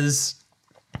because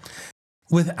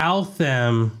without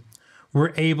them, we're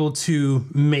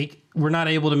not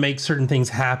able to make certain things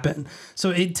happen.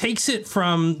 So it takes it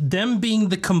from them being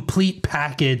the complete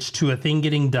package to a thing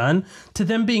getting done to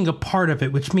them being a part of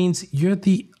it, which means you're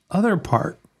the other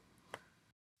part.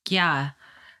 Yeah.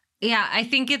 Yeah, I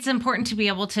think it's important to be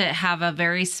able to have a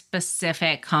very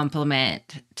specific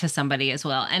compliment to somebody as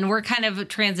well. And we're kind of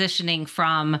transitioning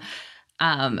from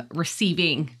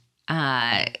receiving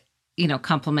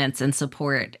compliments and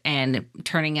support and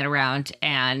turning it around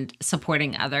and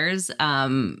supporting others,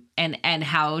 and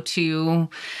how to,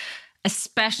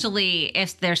 especially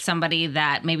if there's somebody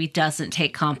that maybe doesn't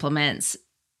take compliments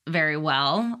very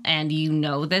well and you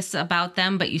know this about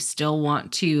them, but you still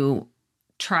want to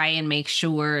try and make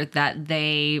sure that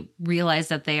they realize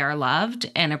that they are loved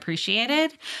and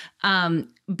appreciated.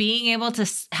 Being able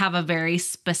to have a very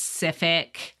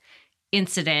specific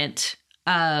incident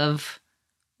of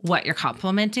what you're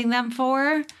complimenting them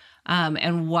for,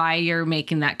 and why you're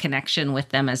making that connection with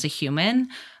them as a human.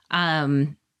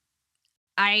 I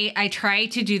try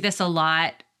to do this a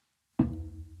lot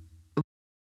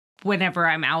whenever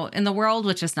I'm out in the world,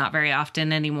 which is not very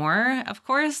often anymore, of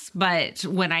course. But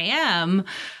when I am,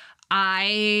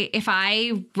 if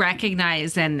I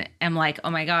recognize and am like,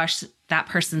 oh my gosh, that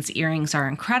person's earrings are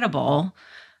incredible,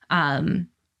 I'll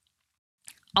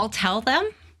tell them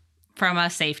from a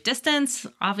safe distance,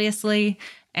 obviously,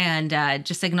 and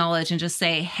just acknowledge and just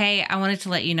say, hey, I wanted to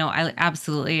let you know I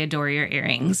absolutely adore your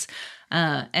earrings.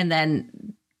 And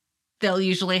then they'll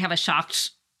usually have a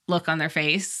shocked look on their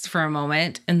face for a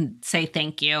moment and say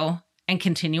thank you and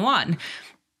continue on.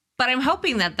 But I'm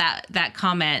hoping that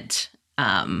comment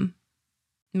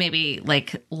maybe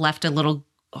like left a little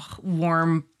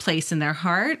warm place in their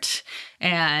heart.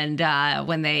 And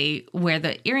when they wear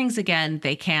the earrings again,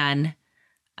 they can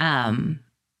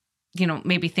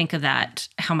maybe think of that,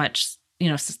 how much,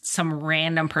 some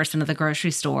random person at the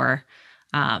grocery store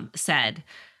said.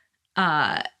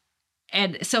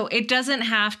 And so it doesn't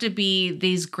have to be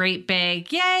these great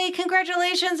big, yay,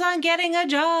 congratulations on getting a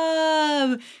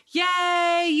job.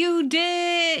 Yay,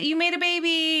 you made a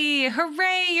baby.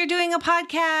 Hooray, you're doing a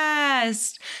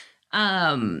podcast.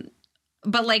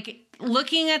 But like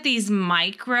looking at these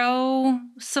micro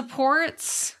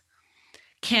supports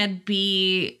can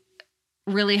be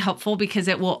really helpful because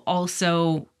it will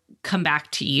also come back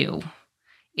to you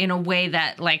in a way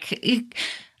that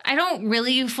I don't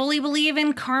really fully believe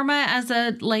in karma as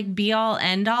a be all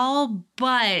end all,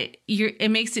 but it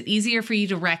makes it easier for you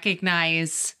to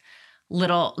recognize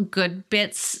little good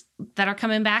bits that are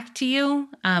coming back to you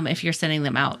if you're sending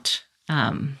them out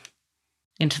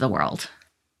into the world.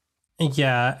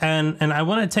 Yeah, and I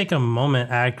want to take a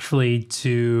moment actually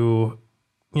to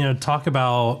talk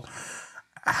about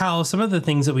how some of the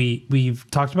things that we've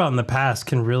talked about in the past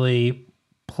can really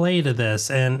play to this.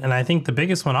 And I think the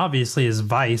biggest one obviously is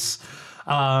Vice.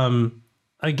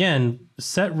 Again,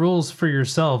 set rules for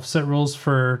yourself, set rules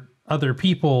for other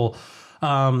people.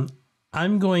 I'm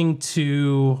going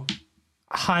to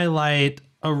highlight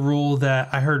a rule that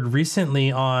I heard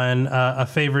recently on a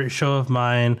favorite show of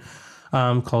mine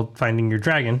called Finding Your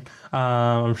Dragon.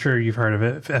 I'm sure you've heard of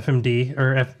it. FMD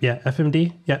or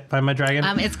FMD. Yeah, Find My Dragon.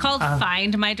 It's called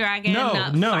Find My Dragon.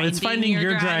 No, it's Finding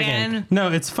Your Dragon.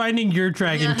 No, it's Finding Your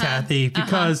Dragon, Kathy,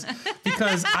 because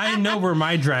I know where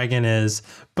my dragon is.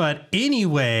 But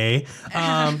anyway,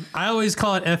 I always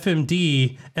call it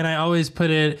FMD, and I always put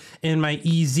it in my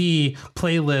EZ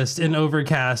playlist in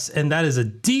Overcast, and that is a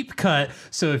deep cut.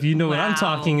 So if you know what I'm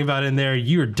talking about in there,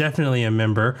 you are definitely a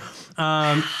member.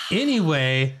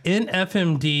 Anyway, in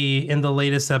FMD, in the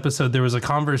latest episode, there was a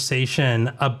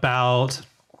conversation about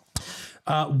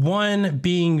one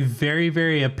being very,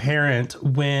 very apparent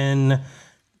when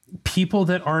people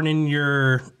that aren't in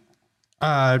your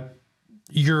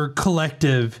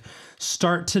collective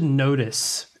start to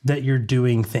notice that you're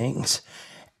doing things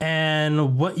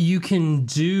and what you can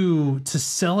do to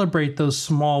celebrate those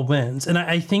small wins. And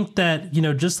I think that,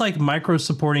 just like micro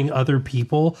supporting other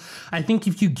people, I think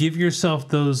if you give yourself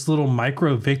those little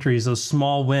micro victories, those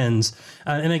small wins,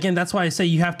 and again, that's why I say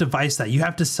you have to vice that. You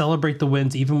have to celebrate the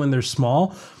wins even when they're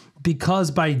small, because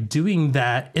by doing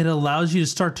that, it allows you to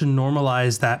start to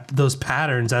normalize those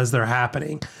patterns as they're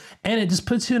happening. And it just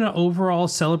puts you in an overall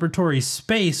celebratory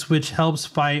space, which helps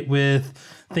fight with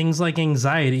things like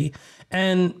anxiety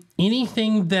and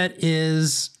anything that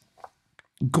is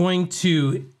going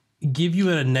to give you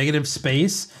in a negative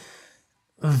space.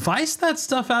 Vice that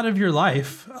stuff out of your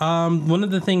life. One of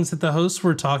the things that the hosts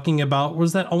were talking about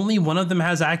was that only one of them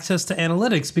has access to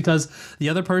analytics because the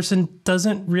other person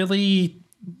doesn't really.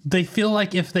 They feel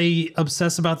like if they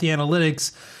obsess about the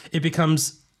analytics, it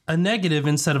becomes a negative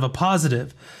instead of a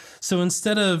positive. So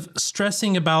instead of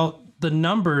stressing about the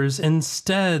numbers,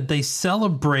 instead they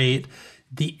celebrate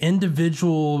the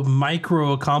individual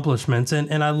micro accomplishments.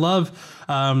 And I love,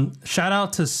 shout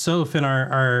out to Soph in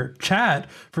our chat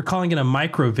for calling it a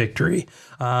micro victory.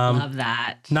 Love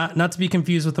that. Not to be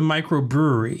confused with a micro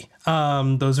brewery.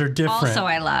 Those are different. Also,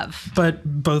 I love.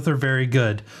 But both are very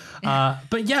good.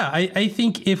 But yeah, I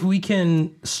think if we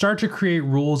can start to create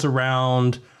rules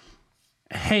around,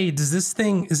 hey, is this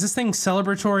thing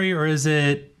celebratory or is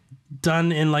it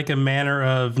done in like a manner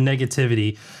of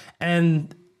negativity?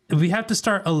 And we have to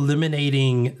start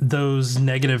eliminating those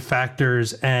negative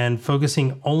factors and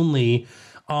focusing only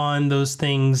on those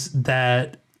things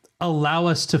that allow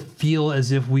us to feel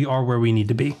as if we are where we need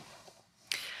to be.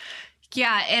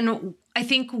 Yeah. And I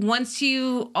think once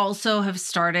you also have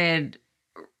started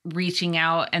reaching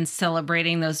out and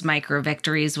celebrating those micro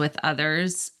victories with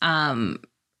others,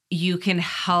 you can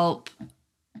help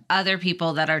other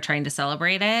people that are trying to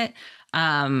celebrate it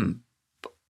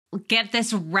get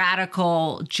this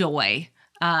radical joy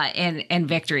and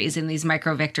victories in these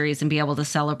micro victories and be able to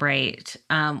celebrate.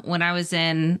 When I was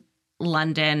in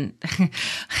London, a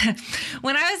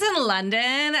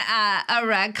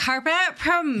red carpet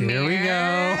premiere. Here we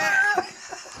go.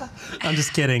 I'm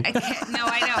just kidding. I know.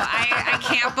 I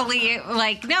can't believe,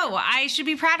 I should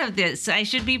be proud of this. I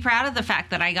should be proud of the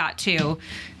fact that I got to,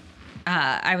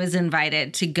 I was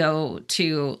invited to go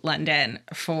to London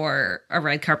for a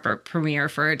red carpet premiere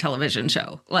for a television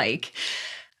show. I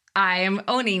am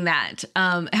owning that.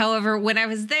 However, when I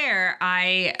was there,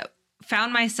 I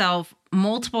found myself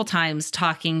multiple times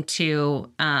talking to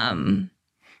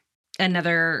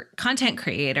another content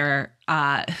creator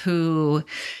who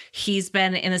he's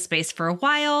been in the space for a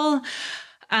while.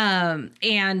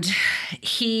 And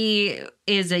he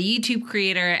is a YouTube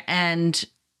creator, and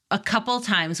a couple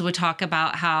times would talk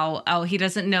about how, he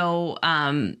doesn't know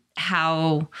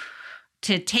how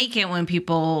to take it when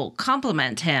people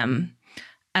compliment him.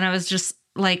 And I was just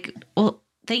like, well,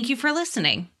 thank you for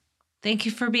listening. Thank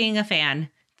you for being a fan.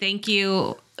 Thank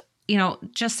you.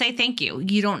 Just say thank you.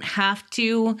 You don't have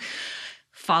to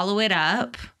follow it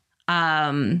up.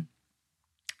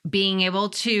 Being able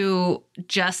to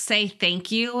just say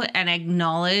thank you and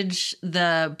acknowledge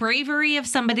the bravery of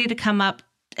somebody to come up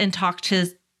and talk to,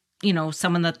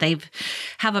 someone that they've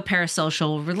have a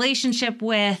parasocial relationship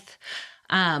with,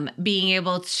 being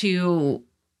able to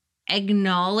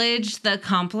acknowledge the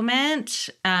compliment,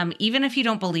 even if you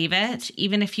don't believe it,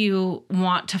 even if you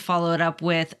want to follow it up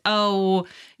with,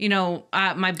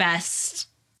 my best,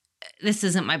 this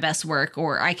isn't my best work,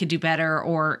 or I could do better,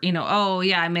 or,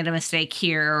 I made a mistake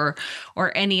here,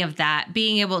 or any of that.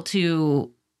 Being able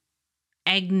to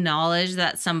acknowledge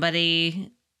that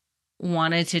somebody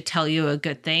wanted to tell you a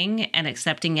good thing and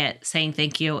accepting it, saying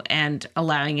thank you, and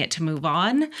allowing it to move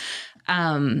on,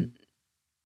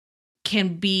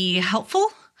 can be helpful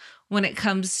when it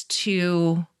comes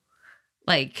to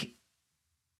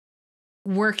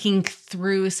working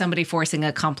through somebody forcing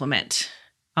a compliment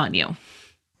on you.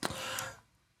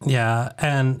 Yeah.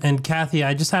 And Kathy,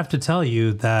 I just have to tell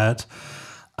you that,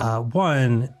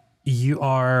 one, you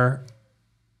are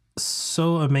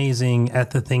so amazing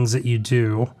at the things that you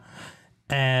do.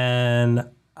 And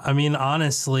I mean,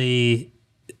 honestly,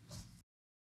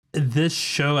 this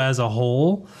show as a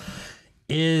whole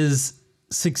is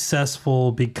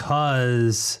successful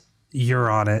because you're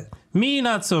on it. Me,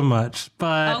 not so much,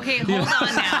 but... Okay, hold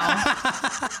on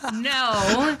now.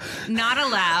 No, not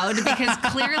allowed, because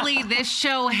clearly this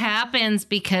show happens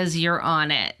because you're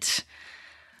on it.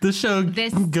 The show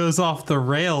goes off the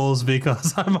rails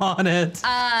because I'm on it.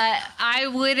 I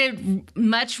would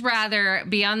much rather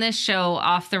be on this show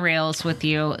off the rails with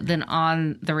you than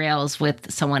on the rails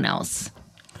with someone else.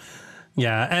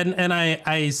 Yeah, and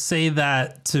I say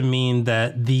that to mean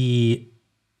that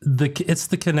it's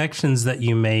the connections that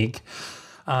you make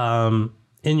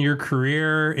in your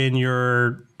career, in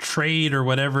your trade, or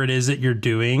whatever it is that you're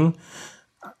doing.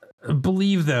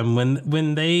 Believe them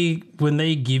when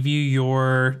they give you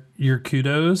your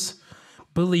kudos.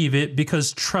 Believe it,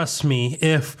 because trust me,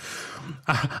 if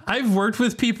I've worked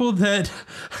with people that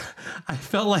I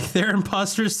felt like their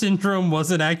imposter syndrome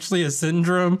wasn't actually a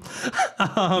syndrome.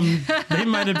 They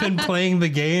might have been playing the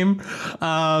game,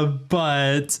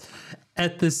 but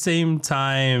at the same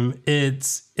time,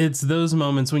 it's those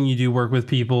moments when you do work with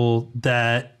people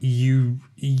that you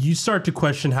start to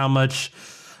question how much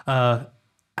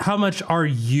are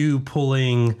you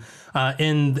pulling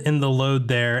in the load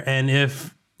there, and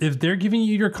if they're giving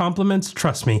you your compliments,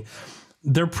 trust me,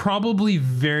 they're probably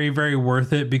very, very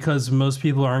worth it, because most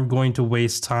people aren't going to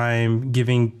waste time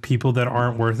giving people that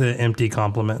aren't worth it empty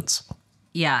compliments.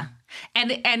 Yeah.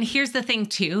 And here's the thing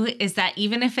too, is that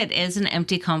even if it is an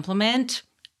empty compliment,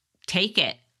 take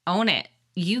it, own it.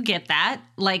 You get that.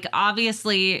 Like,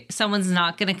 obviously someone's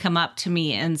not going to come up to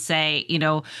me and say,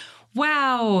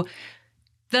 wow,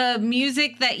 the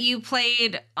music that you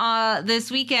played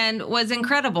this weekend was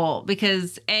incredible,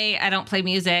 because A, I don't play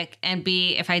music, and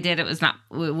B, if I did, it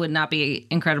would not be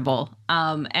incredible.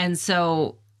 And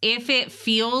so if it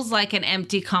feels like an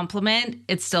empty compliment,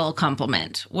 it's still a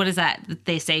compliment. What is that?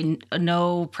 They say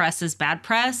no press is bad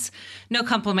press. No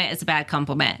compliment is a bad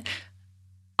compliment.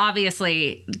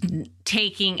 Obviously,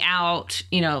 taking out,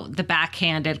 the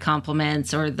backhanded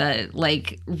compliments or the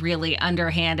really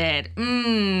underhanded,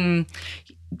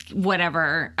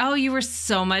 whatever. Oh, you were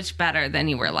so much better than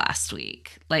you were last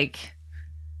week.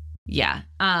 Yeah.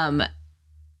 But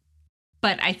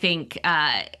I think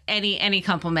any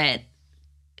compliment,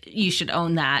 you should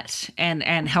own that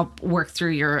and help work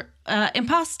through your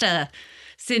imposter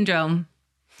syndrome.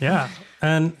 Yeah.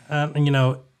 And at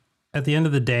the end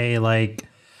of the day,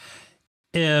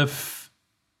 if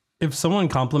someone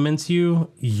compliments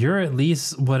you, you're at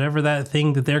least whatever that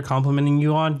thing that they're complimenting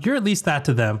you on, you're at least that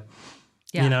to them.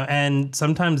 Yeah. And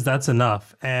sometimes that's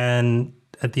enough. And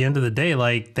at the end of the day,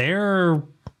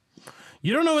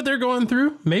 you don't know what they're going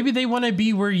through. Maybe they want to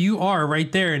be where you are right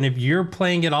there. And if you're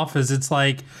playing it off as it's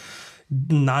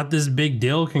not this big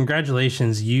deal,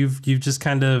 congratulations. You've just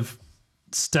kind of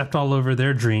stepped all over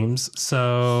their dreams.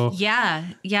 So yeah.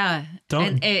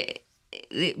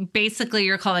 Basically,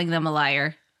 you're calling them a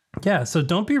liar. Yeah. So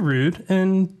don't be rude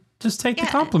and just take the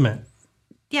compliment.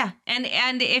 Yeah.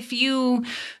 And if you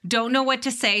don't know what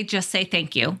to say, just say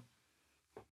thank you.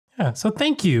 Yeah. So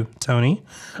thank you, Tony.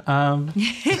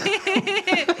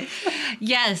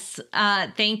 Yes.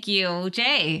 Thank you,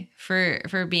 Jay,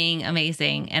 for being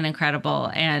amazing and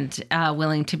incredible and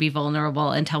willing to be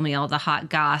vulnerable and tell me all the hot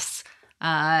goss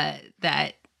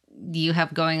that you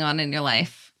have going on in your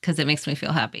life, because it makes me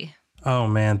feel happy. Oh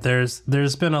man, there's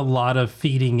been a lot of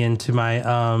feeding into my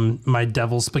my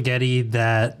devil spaghetti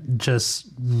that just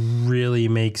really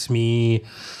makes me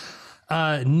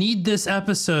need this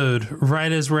episode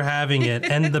right as we're having it.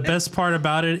 And the best part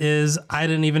about it is I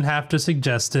didn't even have to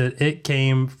suggest it. It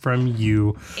came from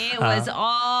you. It was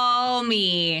all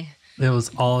me. It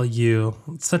was all you.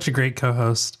 Such a great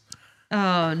co-host.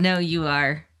 Oh, no, you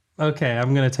are. Okay,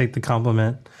 I'm going to take the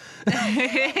compliment.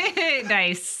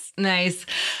 Nice.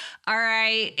 All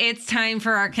right, it's time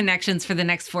for our connections for the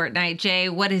next fortnight. Jay,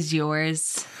 what is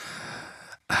yours?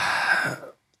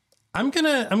 I'm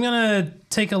gonna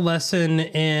take a lesson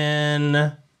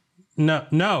in.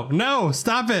 No,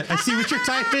 stop it! I see what you're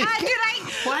typing.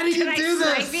 Why do you do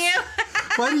this?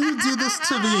 Why do you do this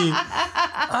to me?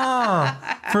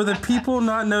 For the people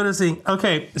not noticing.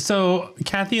 Okay, so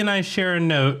Kathy and I share a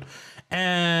note,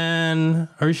 or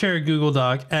we share a Google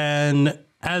Doc, and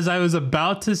as I was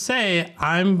about to say,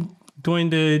 I'm going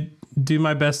to do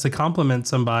my best to compliment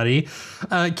somebody.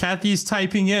 Kathy's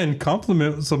typing in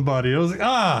compliment somebody. I was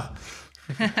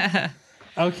like,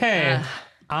 Okay.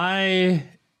 I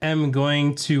am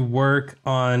going to work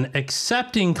on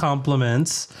accepting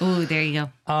compliments. Ooh, there you go.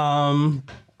 And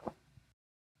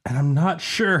I'm not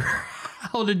sure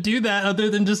how to do that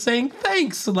other than just saying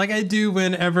thanks, like I do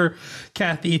whenever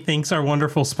Kathy thanks our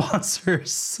wonderful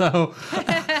sponsors. So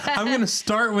I'm going to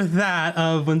start with that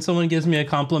of when someone gives me a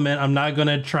compliment, I'm not going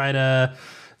to try to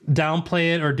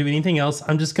downplay it or do anything else.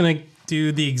 I'm just going to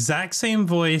do the exact same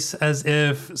voice as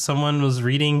if someone was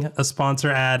reading a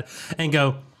sponsor ad and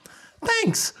go,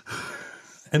 thanks.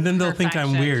 And then they'll think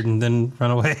I'm weird and then run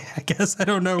away. I guess. I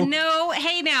don't know. No.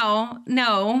 Hey,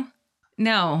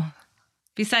 no.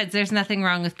 Besides, there's nothing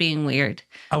wrong with being weird.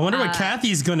 I wonder what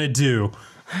Kathy's going to do.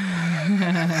 So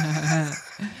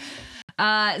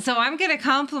I'm going to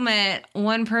compliment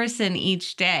one person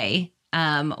each day,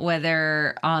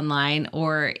 whether online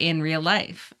or in real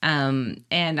life. And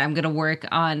I'm going to work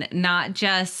on not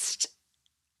just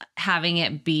having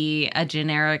it be a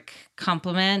generic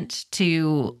compliment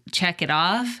to check it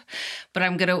off, but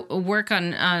I'm going to work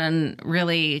on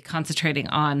really concentrating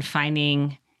on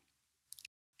finding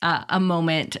a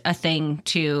moment, a thing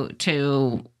to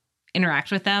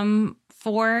interact with them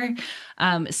for.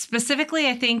 Specifically,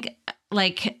 I think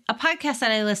like a podcast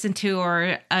that I listen to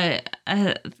or a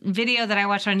video that I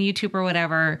watch on YouTube or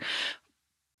whatever,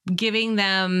 giving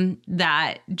them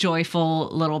that joyful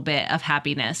little bit of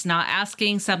happiness, not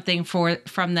asking something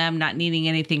from them, not needing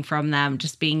anything from them,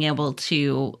 just being able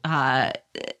to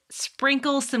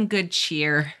sprinkle some good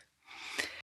cheer.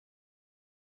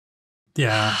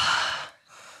 Yeah.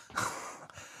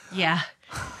 Yeah.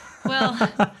 Well,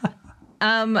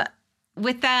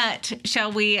 with that,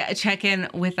 shall we check in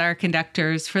with our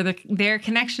conductors for their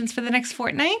connections for the next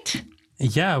fortnight?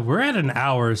 Yeah, we're at an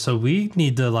hour, so we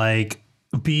need to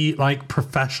be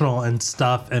professional and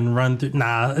stuff and run through.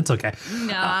 Nah, it's okay.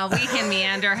 No, we can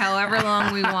meander however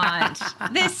long we want.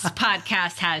 This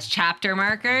podcast has chapter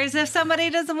markers. If somebody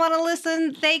doesn't want to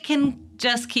listen, they can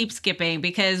just keep skipping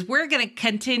because we're going to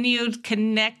continue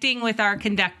connecting with our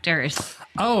conductors.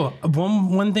 Oh,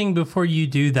 one thing before you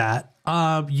do that.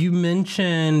 You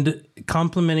mentioned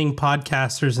complimenting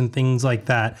podcasters and things like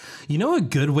that. You know, a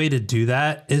good way to do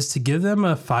that is to give them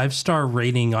a 5-star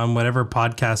rating on whatever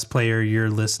podcast player you're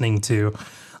listening to.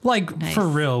 Nice. For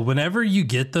real, whenever you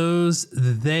get those,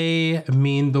 they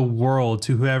mean the world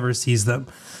to whoever sees them.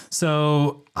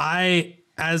 So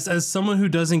as someone who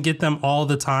doesn't get them all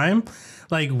the time,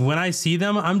 when I see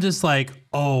them, I'm just like,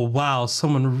 oh, wow,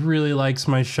 someone really likes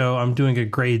my show. I'm doing a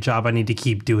great job. I need to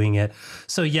keep doing it.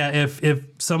 So, yeah, if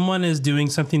someone is doing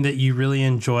something that you really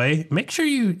enjoy, make sure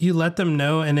you let them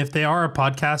know. And if they are a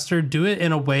podcaster, do it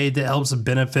in a way that helps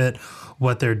benefit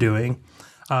what they're doing.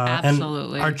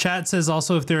 Absolutely. And our chat says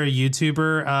also if they're a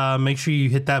YouTuber, make sure you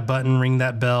hit that button, ring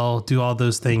that bell, do all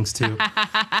those things, too.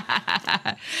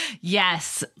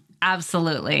 Yes,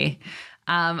 absolutely.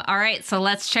 All right, so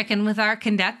let's check in with our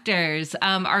conductors.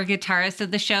 Our guitarist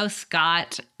of the show,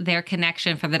 Scott, their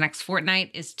connection for the next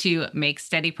fortnight is to make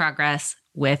steady progress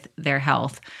with their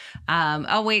health.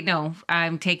 Oh, wait, no,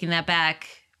 I'm taking that back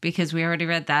because we already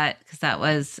read that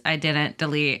because I didn't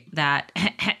delete that.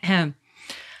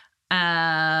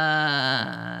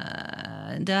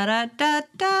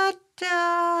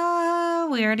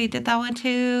 We already did that one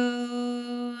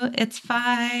too. It's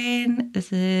fine.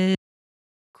 This is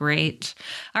great.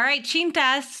 All right,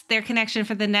 Chintas, their connection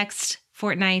for the next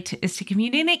fortnight is to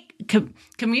communicate.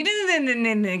 Community.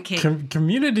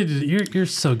 You're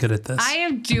so good at this. I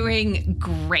am doing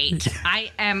great. I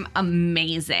am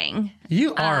amazing.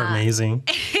 You are amazing.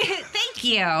 Thank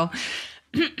you.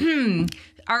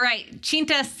 All right,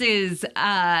 Chintas's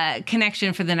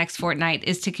connection for the next fortnight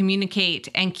is to communicate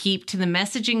and keep to the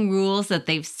messaging rules that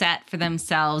they've set for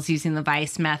themselves using the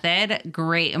Vice method.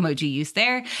 Great emoji use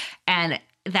there. And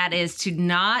that is to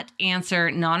not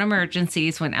answer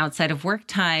non-emergencies when outside of work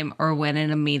time or when in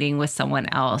a meeting with someone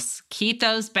else. Keep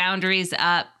those boundaries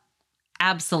up.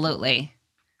 Absolutely.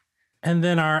 And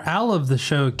then our owl of the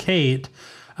show, Kate,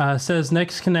 says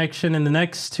next connection in the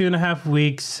next 2.5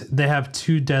 weeks, they have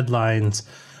 2 deadlines.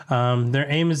 Their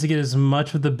aim is to get as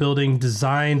much of the building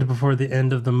designed before the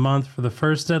end of the month for the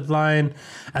first deadline,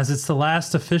 as it's the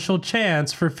last official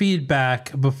chance for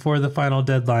feedback before the final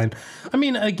deadline. I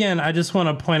mean, again, I just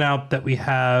want to point out that we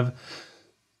have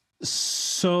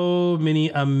so many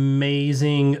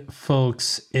amazing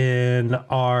folks in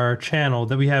our channel,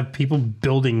 that we have people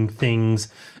building things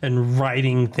and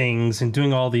writing things and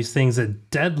doing all these things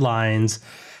that deadlines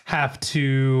have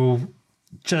to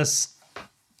just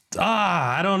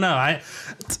I don't know.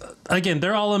 Again,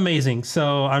 they're all amazing.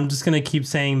 So I'm just going to keep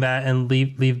saying that and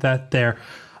leave that there.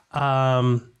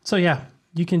 So yeah,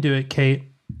 you can do it, Kate,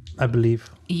 I believe.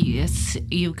 Yes,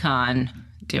 you can.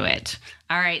 do it.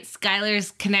 All right,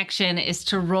 Skylar's connection is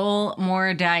to roll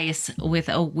more dice with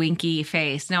a winky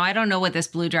face. Now, I don't know what this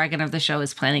blue dragon of the show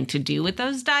is planning to do with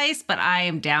those dice, but I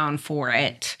am down for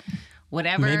it.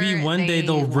 Whatever. Maybe one day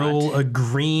they'll roll a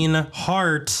green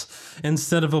heart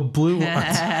instead of a blue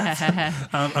one.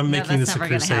 I'm making this a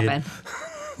crusade.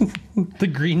 The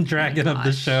green dragon of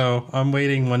the show. I'm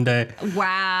waiting one day.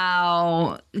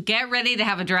 Wow. Get ready to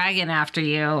have a dragon after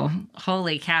you.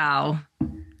 Holy cow.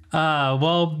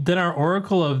 Well, then our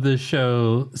oracle of the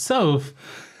show, Soph,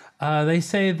 they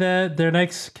say that their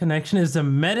next connection is to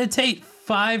meditate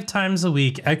 5 times a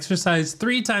week, exercise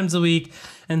 3 times a week,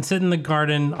 and sit in the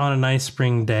garden on a nice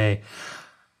spring day.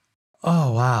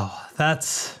 Oh, wow.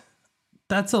 That's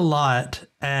a lot.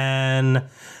 And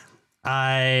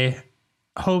I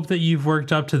hope that you've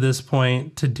worked up to this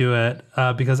point to do it,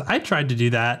 because I tried to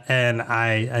do that and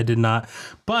I did not.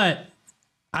 But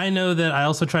I know that I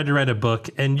also tried to write a book,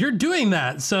 and you're doing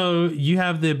that. So you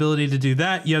have the ability to do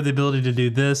that. You have the ability to do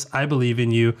this. I believe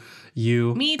in you.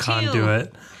 Me too. Can do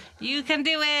it. You can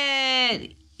do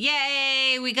it.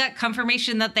 Yay. We got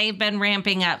confirmation that they've been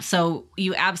ramping up. So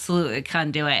you absolutely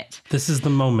can do it. This is the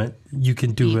moment. You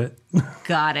can do it.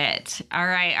 Got it. All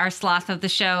right. Our sloth of the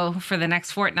show for the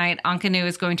next fortnight, Ankanu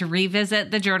is going to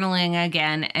revisit the journaling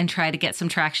again and try to get some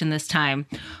traction this time.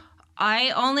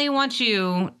 I only want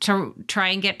you to try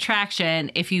and get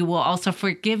traction if you will also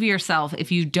forgive yourself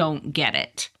if you don't get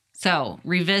it. So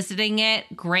revisiting it,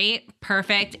 great,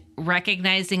 perfect,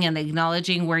 recognizing and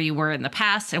acknowledging where you were in the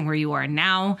past and where you are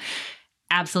now,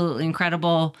 absolutely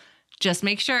incredible. Just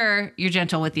make sure you're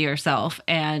gentle with yourself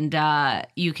and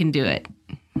you can do it.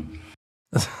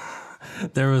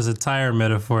 There was a tire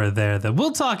metaphor there that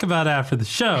we'll talk about after the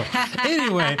show.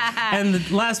 Anyway,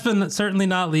 and last but certainly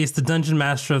not least, the dungeon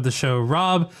master of the show,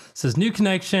 Rob, says new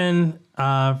connection,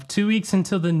 2 weeks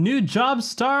until the new job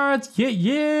starts.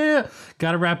 Yeah.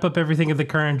 Got to wrap up everything at the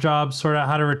current job, sort out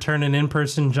how to return an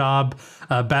in-person job,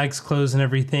 bags, clothes, and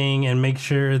everything, and make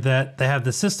sure that they have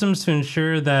the systems to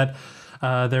ensure that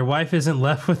their wife isn't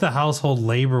left with the household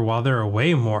labor while they're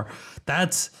away more.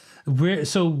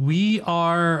 We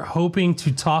are hoping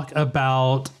to talk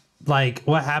about like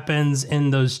what happens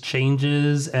in those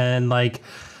changes and like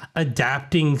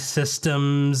adapting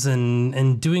systems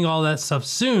and doing all that stuff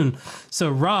soon. So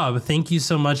Rob, thank you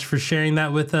so much for sharing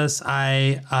that with us.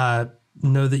 I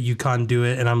know that you can do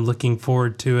it, and I'm looking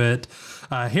forward to it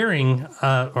I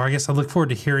look forward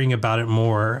to hearing about it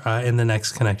more in the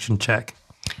next connection check.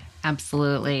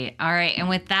 Absolutely. All right. And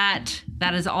with that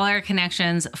is all our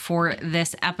connections for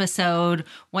this episode.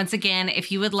 Once again,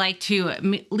 if you would like to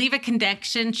leave a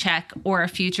connection check or a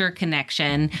future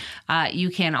connection,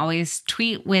 you can always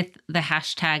tweet with the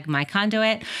hashtag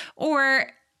MyConduit,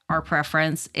 or our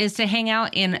preference is to hang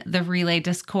out in the Relay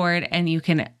Discord, and you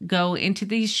can go into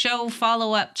the show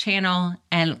follow-up channel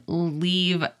and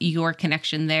leave your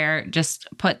connection there. Just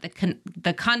put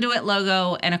the conduit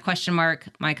logo and a question mark,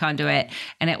 MyConduit,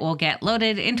 and it will get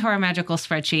loaded into our magical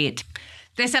spreadsheet.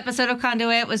 This episode of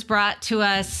Conduit was brought to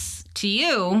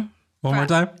you. One more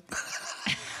time.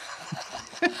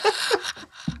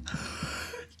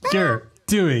 You're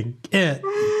doing it.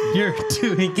 You're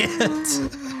doing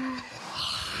it.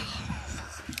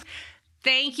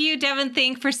 Thank you, Devin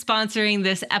Think, for sponsoring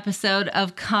this episode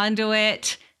of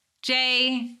Conduit.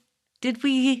 Jay, did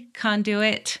we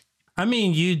conduit? I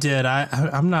mean, you did.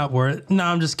 I'm not worth. No,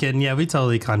 I'm just kidding. Yeah, we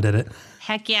totally condid it.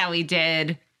 Heck yeah, we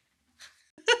did.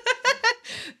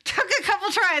 Took a couple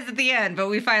tries at the end, but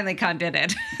we finally condid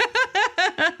it.